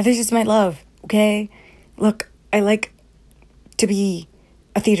 Heather's just my love, okay? Look, I like to be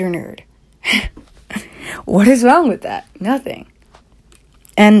a theater nerd. What is wrong with that? Nothing.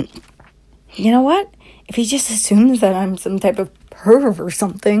 And you know what? If he just assumes that I'm some type of perv or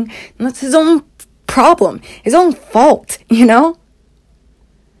something, then that's his own problem. His own fault, you know?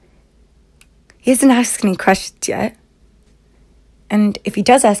 He hasn't asked any questions yet. And if he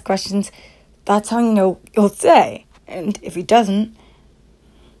does ask questions, that's how you know he'll say. And if he doesn't,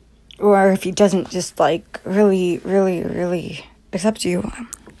 or if he doesn't just like really accept you,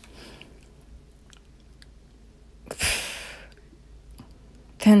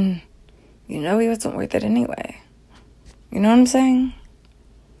 then you know he wasn't worth it anyway. You know what I'm saying?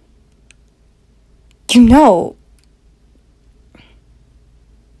 You know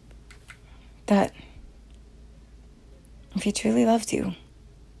that if he truly loves you,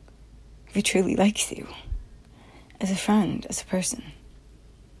 if he truly likes you, as a friend, as a person,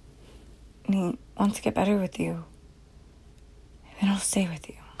 and he wants to get better with you, then he'll stay with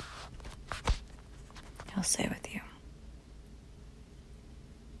you. He'll stay with you.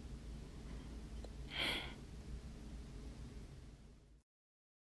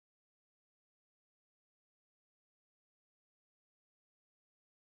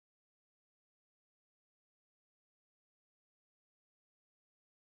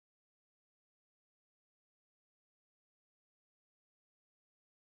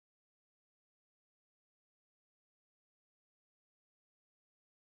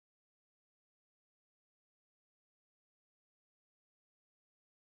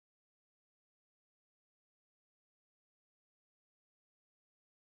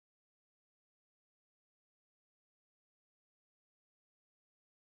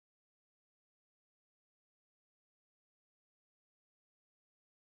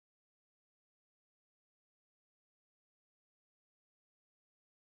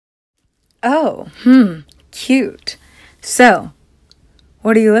 Oh, cute. So,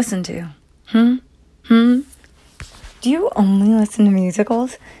 what do you listen to? Do you only listen to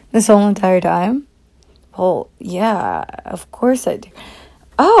musicals this whole entire time? Well, yeah, of course I do.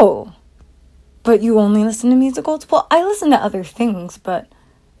 Oh, But you only listen to musicals? Well, I listen to other things, but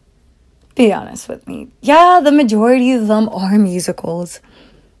be honest with me. Yeah, the majority of them are musicals.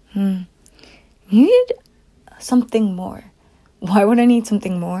 You need something more. Why would I need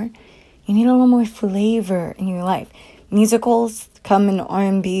something more? You need a little more flavor in your life. Musicals come in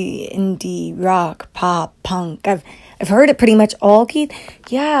R&B, indie, rock, pop, punk. I've heard it pretty much all, Keith.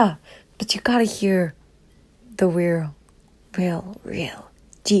 Yeah, but you gotta hear the real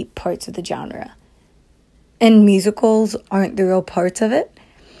deep parts of the genre. And musicals aren't the real parts of it?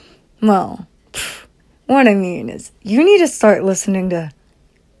 Well, what I mean is, you need to start listening to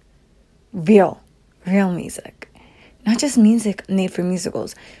real music. Not just music made for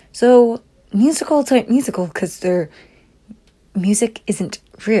musicals. So, musicals aren't musical because their music isn't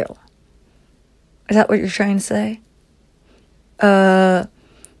real. Is that what you're trying to say?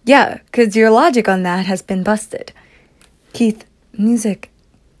 Yeah, because your logic on that has been busted. Keith, music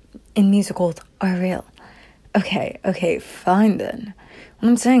and musicals are real. Okay, fine then. What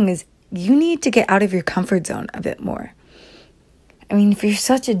I'm saying is, you need to get out of your comfort zone a bit more. I mean, if you're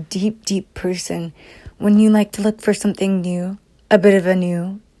such a deep person, when you like to look for something new, a bit of a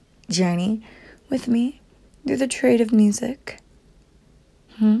new journey with me through the trade of music.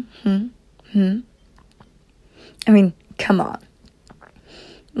 I mean, come on.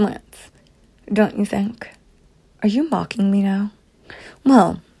 Lance, don't you think? Are you mocking me now?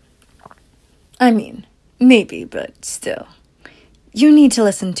 Well, I mean, maybe, but still. You need to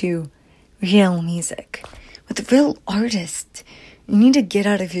listen to real music with real artists. You need to get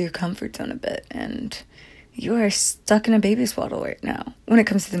out of your comfort zone a bit, and you are stuck in a baby swaddle right now when it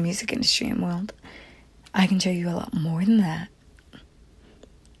comes to the music industry and world. I can show you a lot more than that.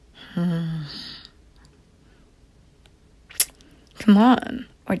 Come on,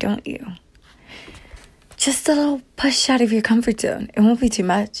 or don't you? Just a little push out of your comfort zone. It won't be too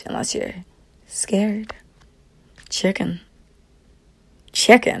much unless you're scared. Chicken?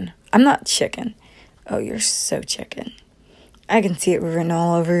 I'm not chicken. Oh, you're so chicken. I can see it written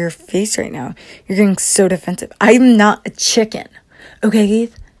all over your face right now. You're getting so defensive. I'm not a chicken. Okay,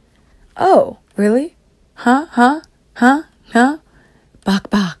 Keith? Oh, really? Huh?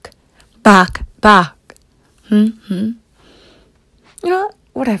 Bak. You know what?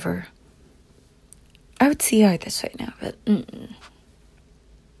 Whatever. I would see you like this right now, but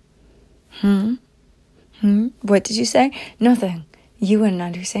What did you say? Nothing. You wouldn't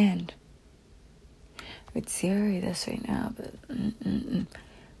understand. I would see you like this right now, but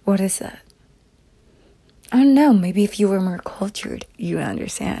What is that? I don't know. Maybe if you were more cultured, you would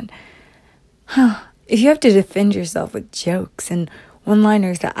understand. If you have to defend yourself with jokes and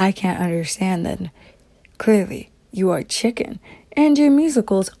one-liners that I can't understand, then clearly you are chicken, and your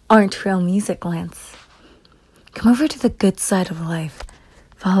musicals aren't real music, Lance. Come over to the good side of life.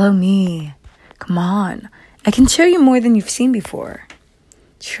 Follow me. Come on. I can show you more than you've seen before.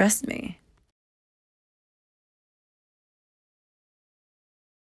 Trust me.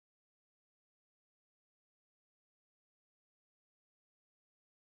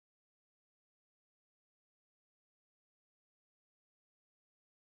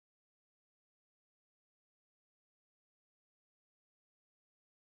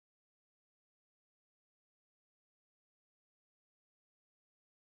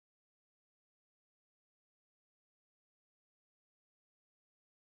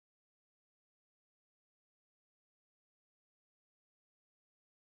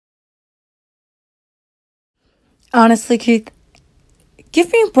 Honestly, Keith,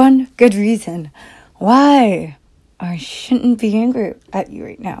 give me one good reason why I shouldn't be angry at you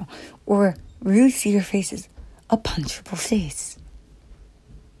right now, or really see your face as a punchable face.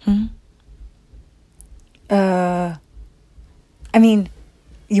 I mean,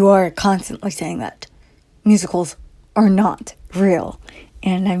 you are constantly saying that musicals are not real,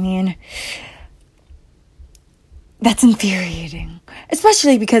 and I mean, that's infuriating.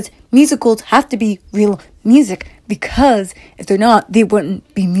 Especially because musicals have to be real music, because if they're not, they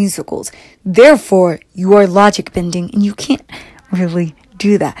wouldn't be musicals. Therefore, you are logic bending, and you can't really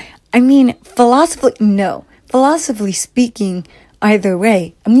do that. I mean, philosophically speaking, either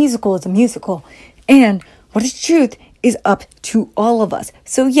way, a musical is a musical. And what is truth is up to all of us.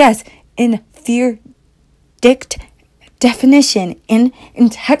 So yes, in definition, in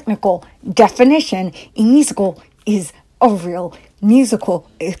technical definition, a musical is a real musical.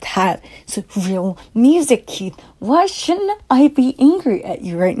 It has real music, Keith. Why shouldn't I be angry at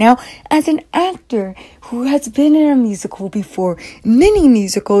you right now as an actor who has been in a musical before, many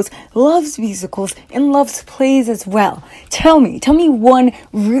musicals, loves musicals, and loves plays as well? Tell me one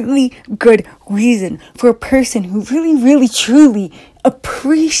really good reason for a person who really, really, truly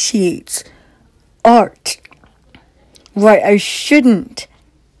appreciates art. Right, I shouldn't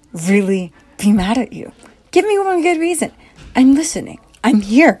really be mad at you. Give me one good reason. I'm listening. I'm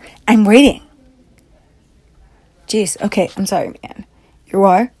here. I'm waiting. Jeez, okay, I'm sorry, man. You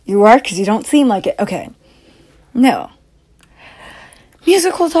are? You are? Because you don't seem like it. Okay. No.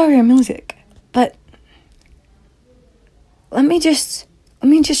 Musicals are your music. But let me just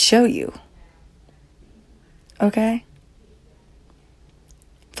show you. Okay?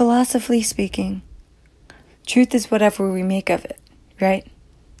 Philosophically speaking, truth is whatever we make of it, right?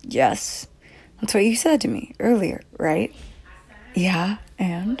 Yes. That's what you said to me earlier, right? Yeah,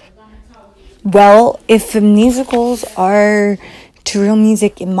 and? Well, if the musicals are to real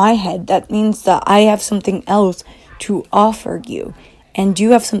music in my head, that means that I have something else to offer you, and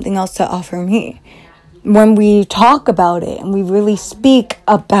you have something else to offer me. When we talk about it and we really speak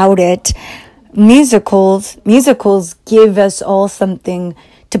about it, musicals give us all something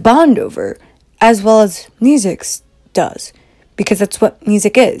to bond over, as well as music does, because that's what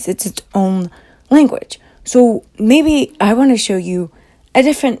music is. It's its own language. So maybe I want to show you a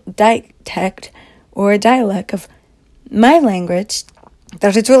different dialect or a dialect of my language,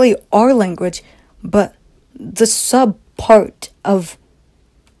 that it's really our language, but the sub part of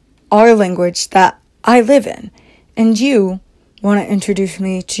our language that I live in. And you want to introduce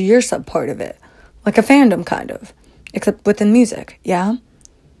me to your sub part of it, like a fandom kind of, except within music, yeah?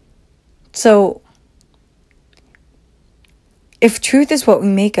 So, if truth is what we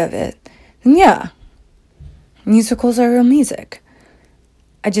make of it, then yeah, musicals are real music.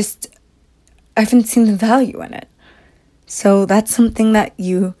 I haven't seen the value in it. So that's something that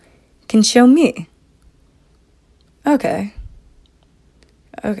you can show me. Okay.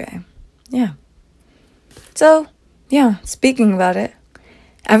 Yeah. So, yeah, speaking about it,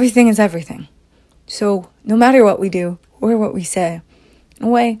 everything is everything. So, no matter what we do or what we say, in a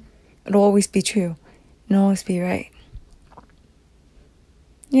way, it'll always be true. It'll always be right.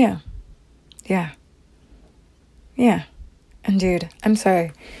 Yeah. And dude, I'm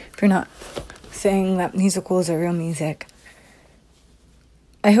sorry for not saying that musicals are real music.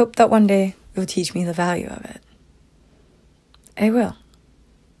 I hope that one day you'll teach me the value of it. I will.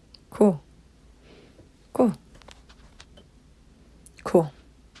 Cool.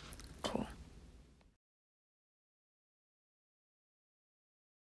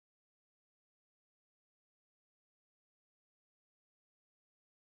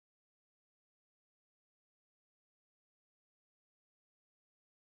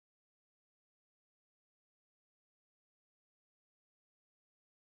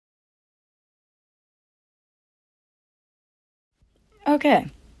 Okay.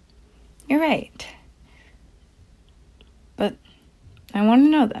 You're right. But I want to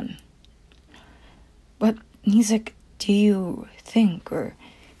know then, what music do you think or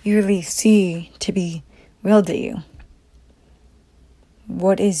you really see to be real to you?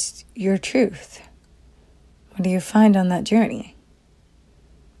 What is your truth? What do you find on that journey?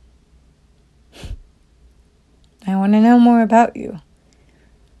 I want to know more about you.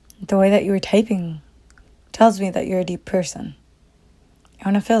 The way that you were typing tells me that you're a deep person. I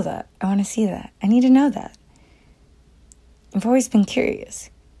want to feel that. I want to see that. I need to know that. I've always been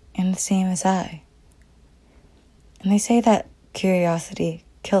curious, and the same as I. And they say that curiosity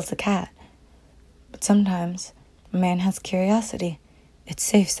kills the cat. But sometimes, when a man has curiosity, it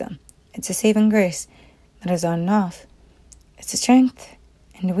saves them. It's a saving grace that is on and off. It's a strength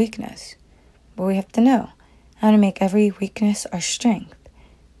and a weakness. But we have to know how to make every weakness our strength.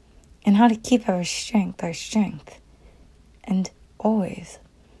 And how to keep our strength. And always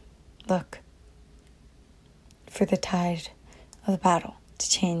look for the tide of the battle to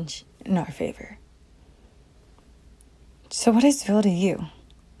change in our favor. So what is real to you?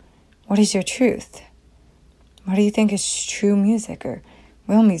 What is your truth? What do you think is true music or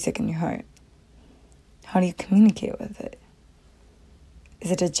real music in your heart? How do you communicate with it?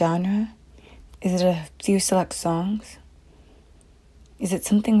 Is it a genre? Is it a few select songs? Is it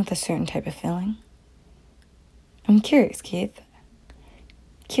something with a certain type of feeling? I'm curious, Keith.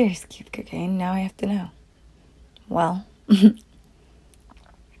 Cocaine. Now I have to know. Well, if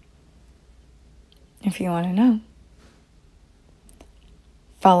you want to know,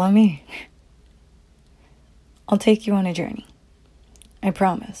 follow me. I'll take you on a journey. I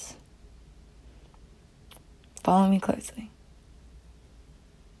promise. Follow me closely.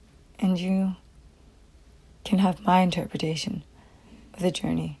 And you can have my interpretation of the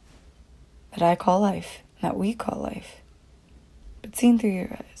journey that I call life, that we call life, but seen through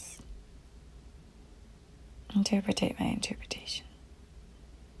your eyes. Interpretate my interpretation.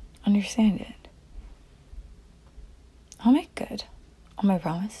 Understand it. I'll make good on my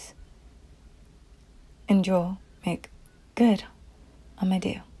promise. and you'll make good on my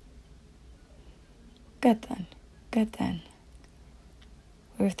deal. Good then. Good then.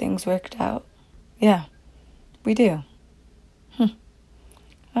 Where things worked out? Yeah, we do.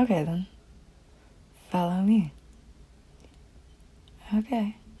 Okay then. Follow me.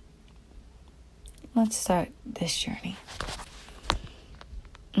 Okay. Let's start this journey.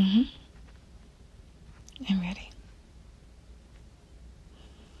 I'm ready.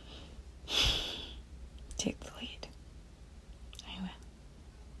 Take the lead. I will.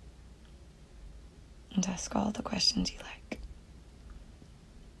 And ask all the questions you like.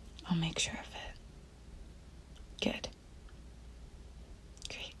 I'll make sure of it. Good.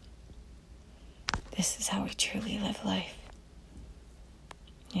 Great. This is how we truly live life.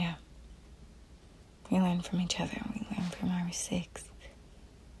 Yeah. We learn from each other and we learn from our mistakes.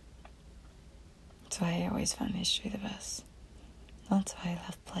 That's why I always found history the best. That's why I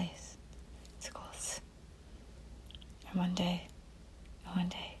love plays, schools. And one day,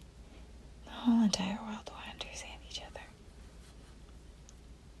 the whole entire world will understand each other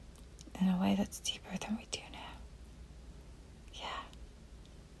in a way that's deeper than we do now. Yeah.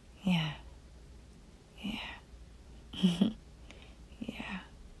 Yeah.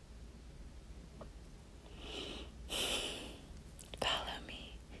 Follow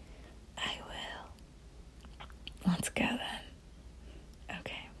me. I will. Let's go then.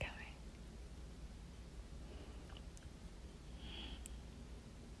 Okay, I'm coming.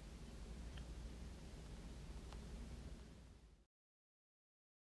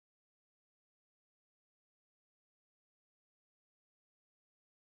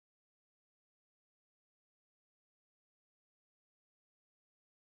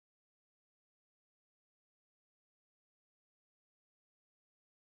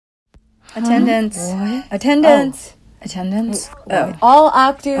 Attendance. What? Attendance. Attendance. Oh. All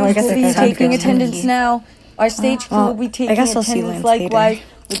actors I guess will be it's taking time for attendance tea. now. Our stage crew will be taking guess I'll see attendance Klance Theater. likewise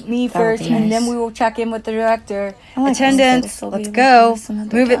with me That would first, be and nice. then we will check in with the director. I like Attendance. this. Let's go.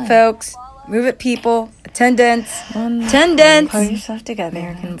 Move it, folks. Move it, people. Attendance. Attendance. Pull yourself together,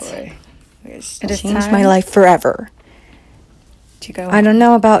 American boy. It It is has time changed my life forever. to go. I don't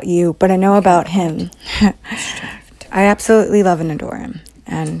know about you, but I know about him. I absolutely love and adore him.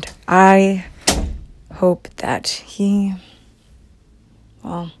 And I hope that he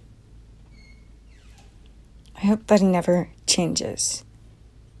never changes.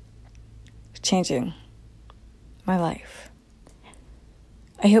 Changing my life.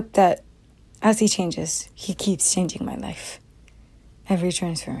 I hope that as he changes, he keeps changing my life. Every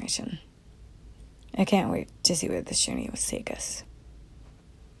transformation. I can't wait to see where this journey will take us.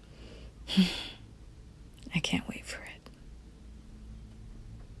 I can't wait for it.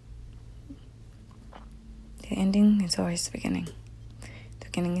 The ending is always the beginning. The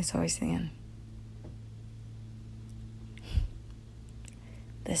beginning is always the end.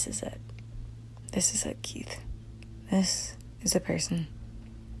 This is it. This is it, Keith. This is the person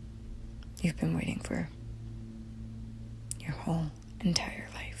you've been waiting for your whole entire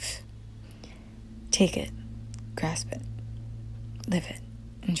life. Take it, grasp it, live it,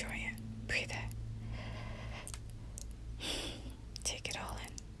 enjoy it, breathe it. Take it all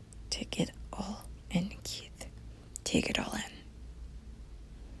in. Take it all in, Keith. Take it all in.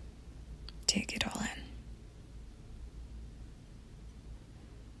 Take it all in.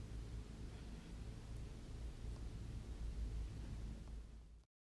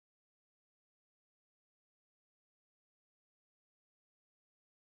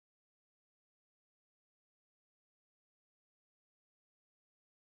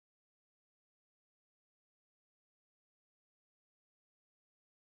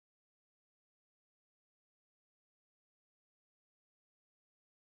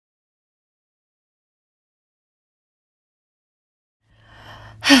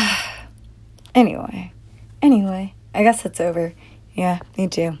 Anyway, I guess it's over. Yeah, me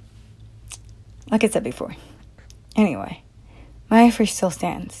too. Like I said before. Anyway, my offer still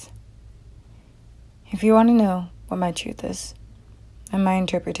stands. If you want to know what my truth is, and my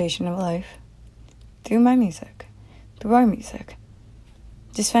interpretation of life, through my music, through our music,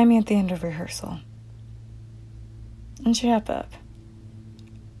 just find me at the end of rehearsal. And strap up.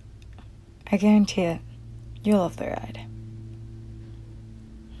 I guarantee it, you'll love the ride.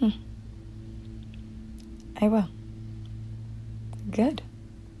 I will. Good.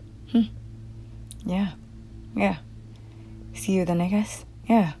 Yeah. See you then, I guess.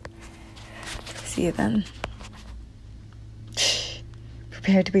 Yeah. See you then.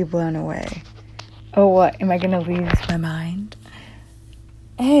 Prepare to be blown away. Oh, what? Am I gonna lose my mind?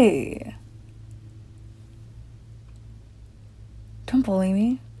 Hey. Don't bully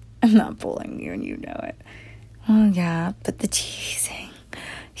me. I'm not bullying you and you know it. Oh, yeah, but the teasing.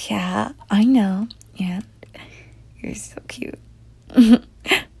 Yeah, I know. Yeah, you're so cute.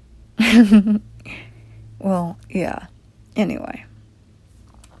 Well, yeah. Anyway.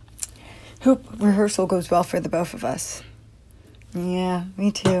 Hope rehearsal goes well for the both of us. Yeah,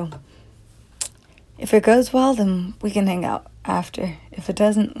 me too. If it goes well, then we can hang out after. If it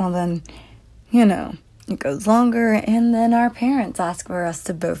doesn't, well then, it goes longer, and then our parents ask for us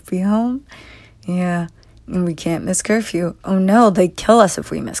to both be home. Yeah, and we can't miss curfew. Oh no, they kill us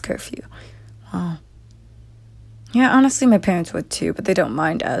if we miss curfew. Well, yeah, honestly, my parents would too, but they don't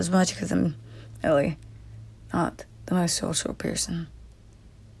mind as much because I'm really not the most social person.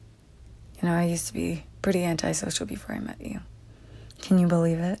 I used to be pretty antisocial before I met you. Can you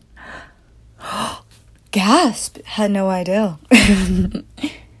believe it? Gasp! Had no idea.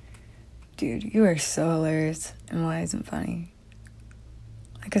 Dude, you are so hilarious and wise and funny.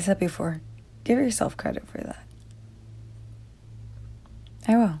 Like I said before, give yourself credit for that.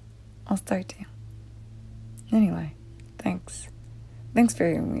 I will. I'll start to. Anyway, thanks. Thanks for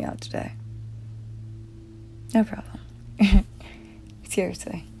hearing me out today. No problem.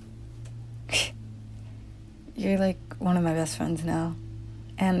 Seriously. You're like one of my best friends now.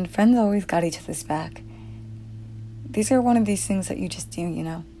 And friends always got each other's back. These are one of these things that you just do, You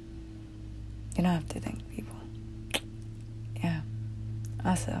don't have to thank people. Yeah.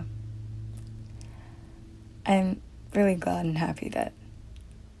 Also, I'm really glad and happy that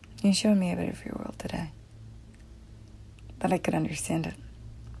you showed me a bit of your world today. That I could understand it.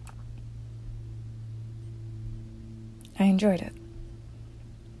 I enjoyed it.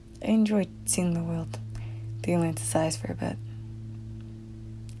 I enjoyed seeing the world through Lance's eyes for a bit.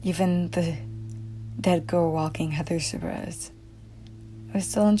 Even the dead girl walking had their surprise. It was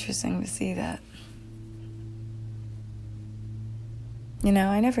still interesting to see that.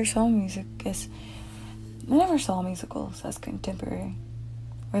 I never saw musicals as contemporary,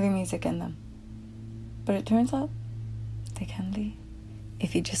 or the music in them. But it turns out they can be,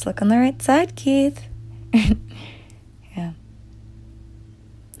 if you just look on the right side, Keith. Yeah.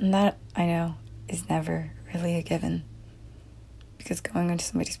 And that, I know, is never really a given. Because going into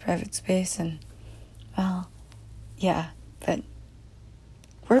somebody's private space and, well, yeah, but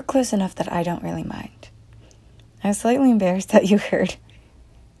we're close enough that I don't really mind. I was slightly embarrassed that you heard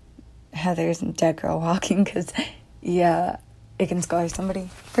Heather's dead girl walking, because, yeah, it can scar somebody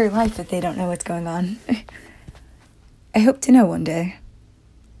for life if they don't know what's going on. I hope to know one day.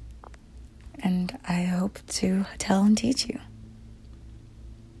 And I hope to tell and teach you.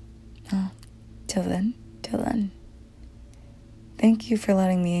 Oh, till then. Thank you for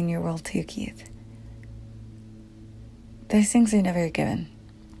letting me in your world too, Keith. Those things are never given.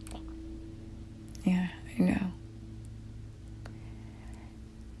 Yeah, I know.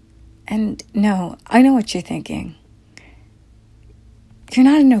 And no, I know what you're thinking. You're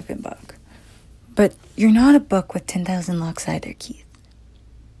not an open book. But you're not a book with 10,000 locks either, Keith.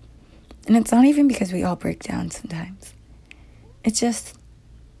 And it's not even because we all break down sometimes. It's just,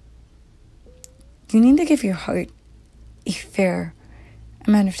 you need to give your heart a fair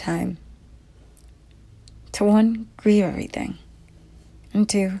amount of time to, one, grieve everything, and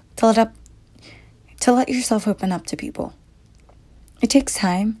two, to let yourself open up to people. It takes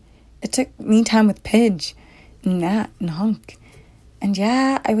time. It took me time with Pidge and Nat and Hunk. And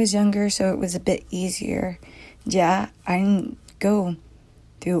yeah, I was younger, so it was a bit easier. Yeah, I didn't go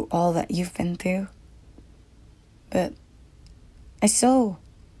through all that you've been through. But I still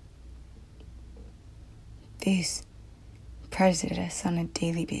face prejudice on a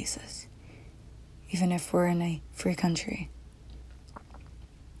daily basis, even if we're in a free country.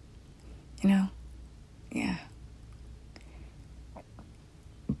 Yeah.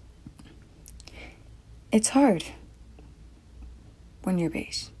 It's hard when you're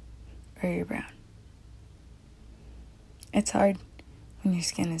beige or you're brown. It's hard when your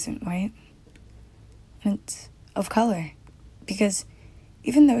skin isn't white and it's of color, because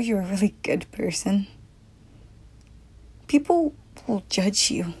even though you're a really good person, people will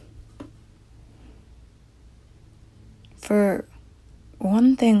judge you for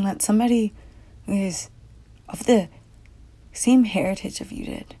one thing that somebody who is of the same heritage of you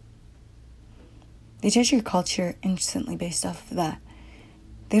did. They judge your culture instantly based off of that.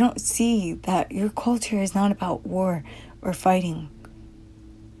 They don't see that your culture is not about war or fighting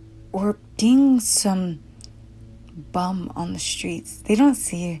or being some bum on the streets. They don't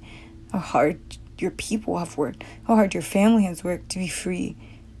see how hard your people have worked, how hard your family has worked to be free.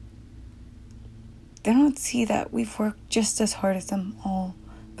 They don't see that we've worked just as hard as them all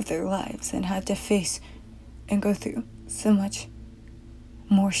of their lives and had to face and go through so much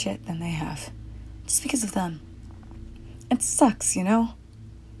more shit than they have. Just because of them. It sucks, you know?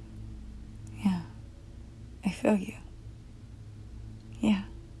 Yeah. I feel you. Yeah.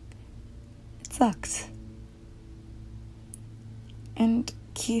 It sucks. And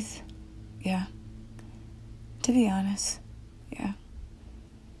Keith, yeah. To be honest, yeah.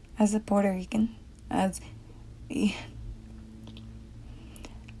 As a Puerto Rican, as a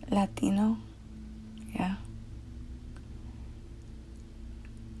Latino, yeah.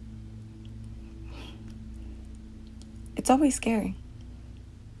 It's always scary.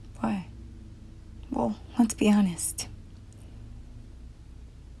 Why? Well, let's be honest.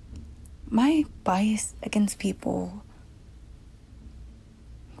 My bias against people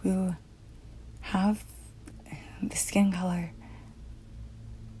who have the skin color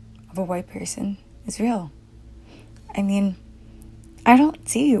of a white person is real. I mean, I don't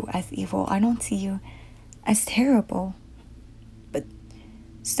see you as evil. I don't see you as terrible. But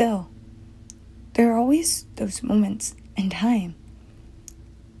still, there are always those moments in time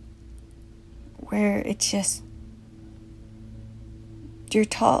where it's just, you're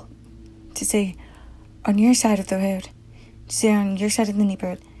taught to say on your side of the road, to say on your side of the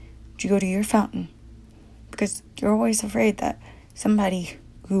neighborhood, to go to your fountain. Because you're always afraid that somebody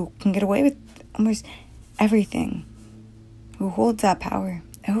who can get away with almost everything, who holds that power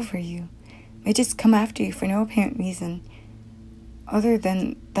over you, may just come after you for no apparent reason other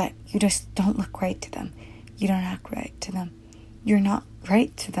than that you just don't look right to them. You don't act right to them. You're not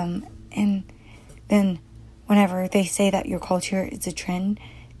right to them. And then whenever they say that your culture is a trend,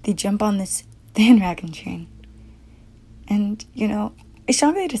 they jump on this bandwagon train. And, you know, I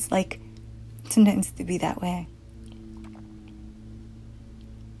strongly dislike sometimes to be that way.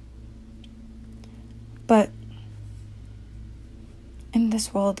 But in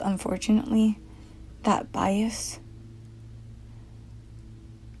this world, unfortunately, that bias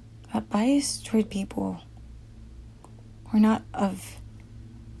toward people who are not of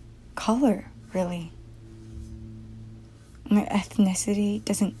color, really. Their ethnicity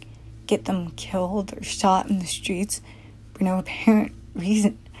doesn't get them killed or shot in the streets for no apparent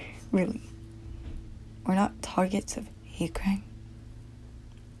reason, really. We're not targets of hate crime.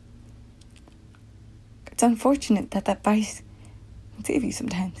 It's unfortunate that bias can save you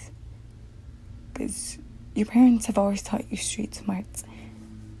sometimes. Because your parents have always taught you street smarts,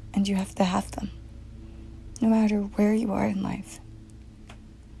 and you have to have them, no matter where you are in life.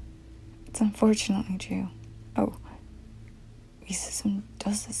 It's unfortunately true. Oh, racism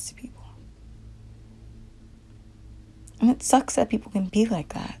does this to people. And it sucks that people can be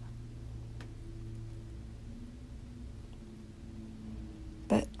like that.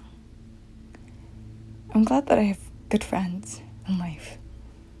 But I'm glad that I have good friends in life.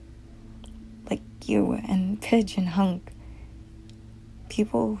 Like you and Pidge and Hunk.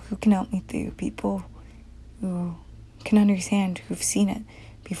 People who can help me through. People who can understand, who've seen it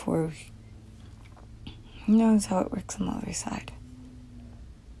before. Who knows how it works on the other side.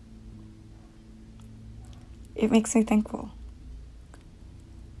 It makes me thankful.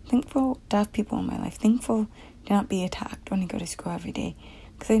 Thankful to have people in my life. Thankful to not be attacked when I go to school every day.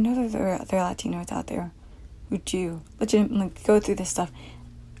 Because I know that there are other Latinos out there who do legitimately go through this stuff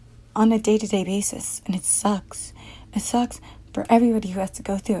on a day-to-day basis. And it sucks. It sucks for everybody who has to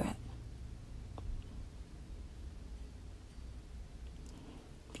go through it.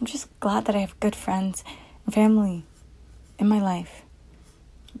 I'm just glad that I have good friends and family in my life.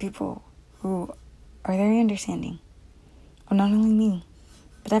 People who are very understanding of not only me,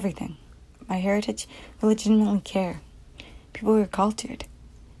 but everything. My heritage, who legitimately care. People who are cultured.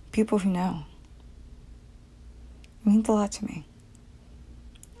 People who know. It means a lot to me.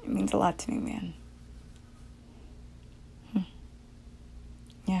 It means a lot to me, man.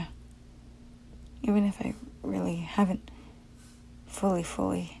 Yeah. Even if I really haven't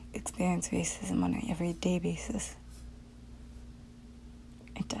fully experienced racism on an everyday basis,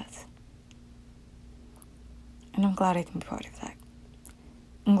 it does. And I'm glad I can be part of that.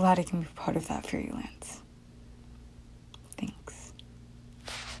 I'm glad I can be part of that for you, Lance. Thanks.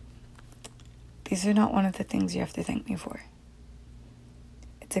 These are not one of the things you have to thank me for.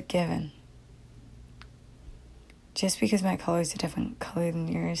 It's a given. Just because my color is a different color than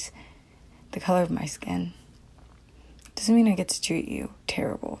yours, the color of my skin, doesn't mean I get to treat you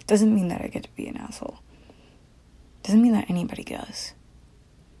terrible. Doesn't mean that I get to be an asshole. Doesn't mean that anybody does.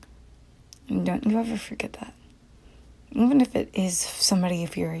 And don't you ever forget that. Even if it is somebody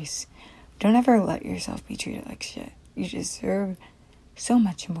of your race, don't ever let yourself be treated like shit. You deserve so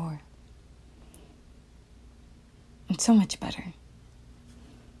much more. And so much better.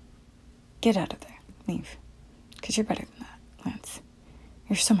 Get out of there. Leave. Because you're better than that, Lance.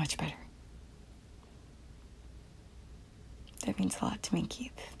 You're so much better. That means a lot to me,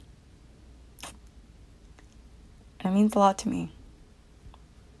 Keith. And it means a lot to me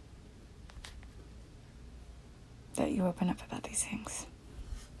that you open up about these things.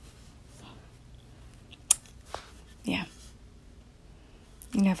 Yeah.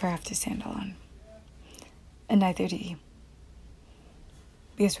 You never have to stand alone. And neither do you.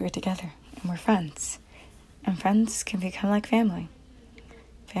 Because we're together and we're friends. And friends can become like family.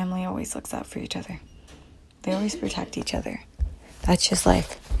 Family always looks out for each other. They always protect each other. That's just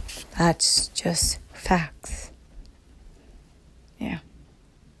life. That's just facts. Yeah.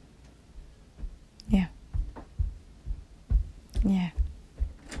 Yeah. Yeah.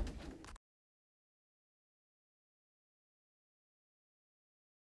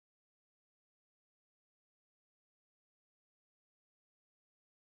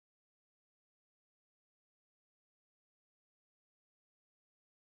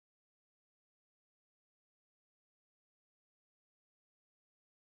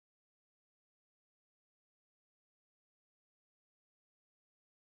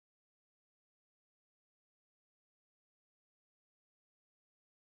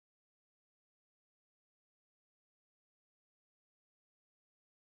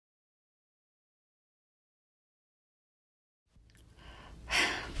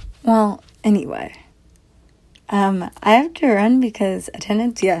 Well, anyway. I have to run because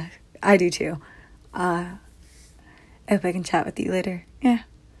attendance, yeah, I do too. I hope I can chat with you later. Yeah.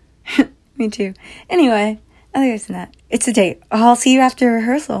 Me too. Anyway, other than that, it's a date. I'll see you after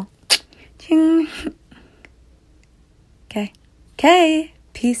rehearsal. Ching. Okay. Okay.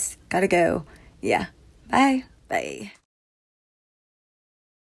 Peace. Gotta go. Yeah. Bye. Bye.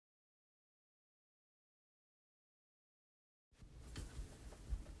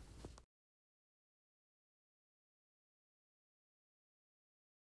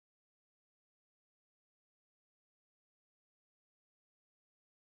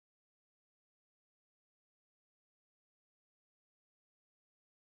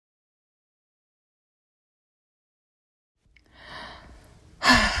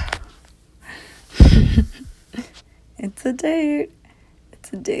 It's a date.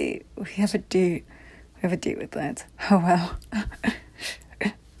 It's a date. We have a date. We have a date with Lance. Oh, wow.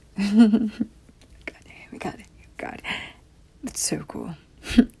 We got it. God. It's so cool.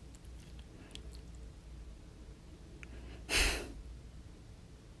 I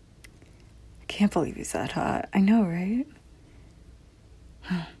can't believe he's that hot. I know, right?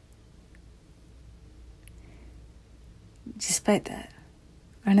 Despite that,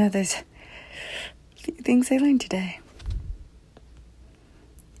 I know there's a few things I learned today.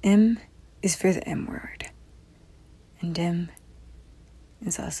 M is for the M word. And M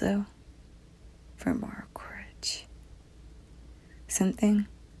is also for moral courage. Something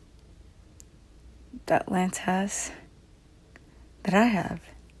that Lance has, that I have,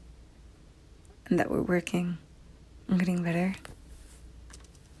 and that we're working on getting better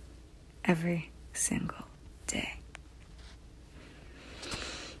every single day.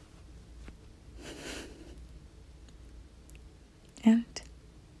 And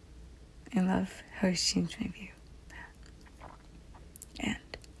I love how he's changed my view. And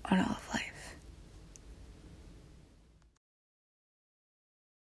on all of life.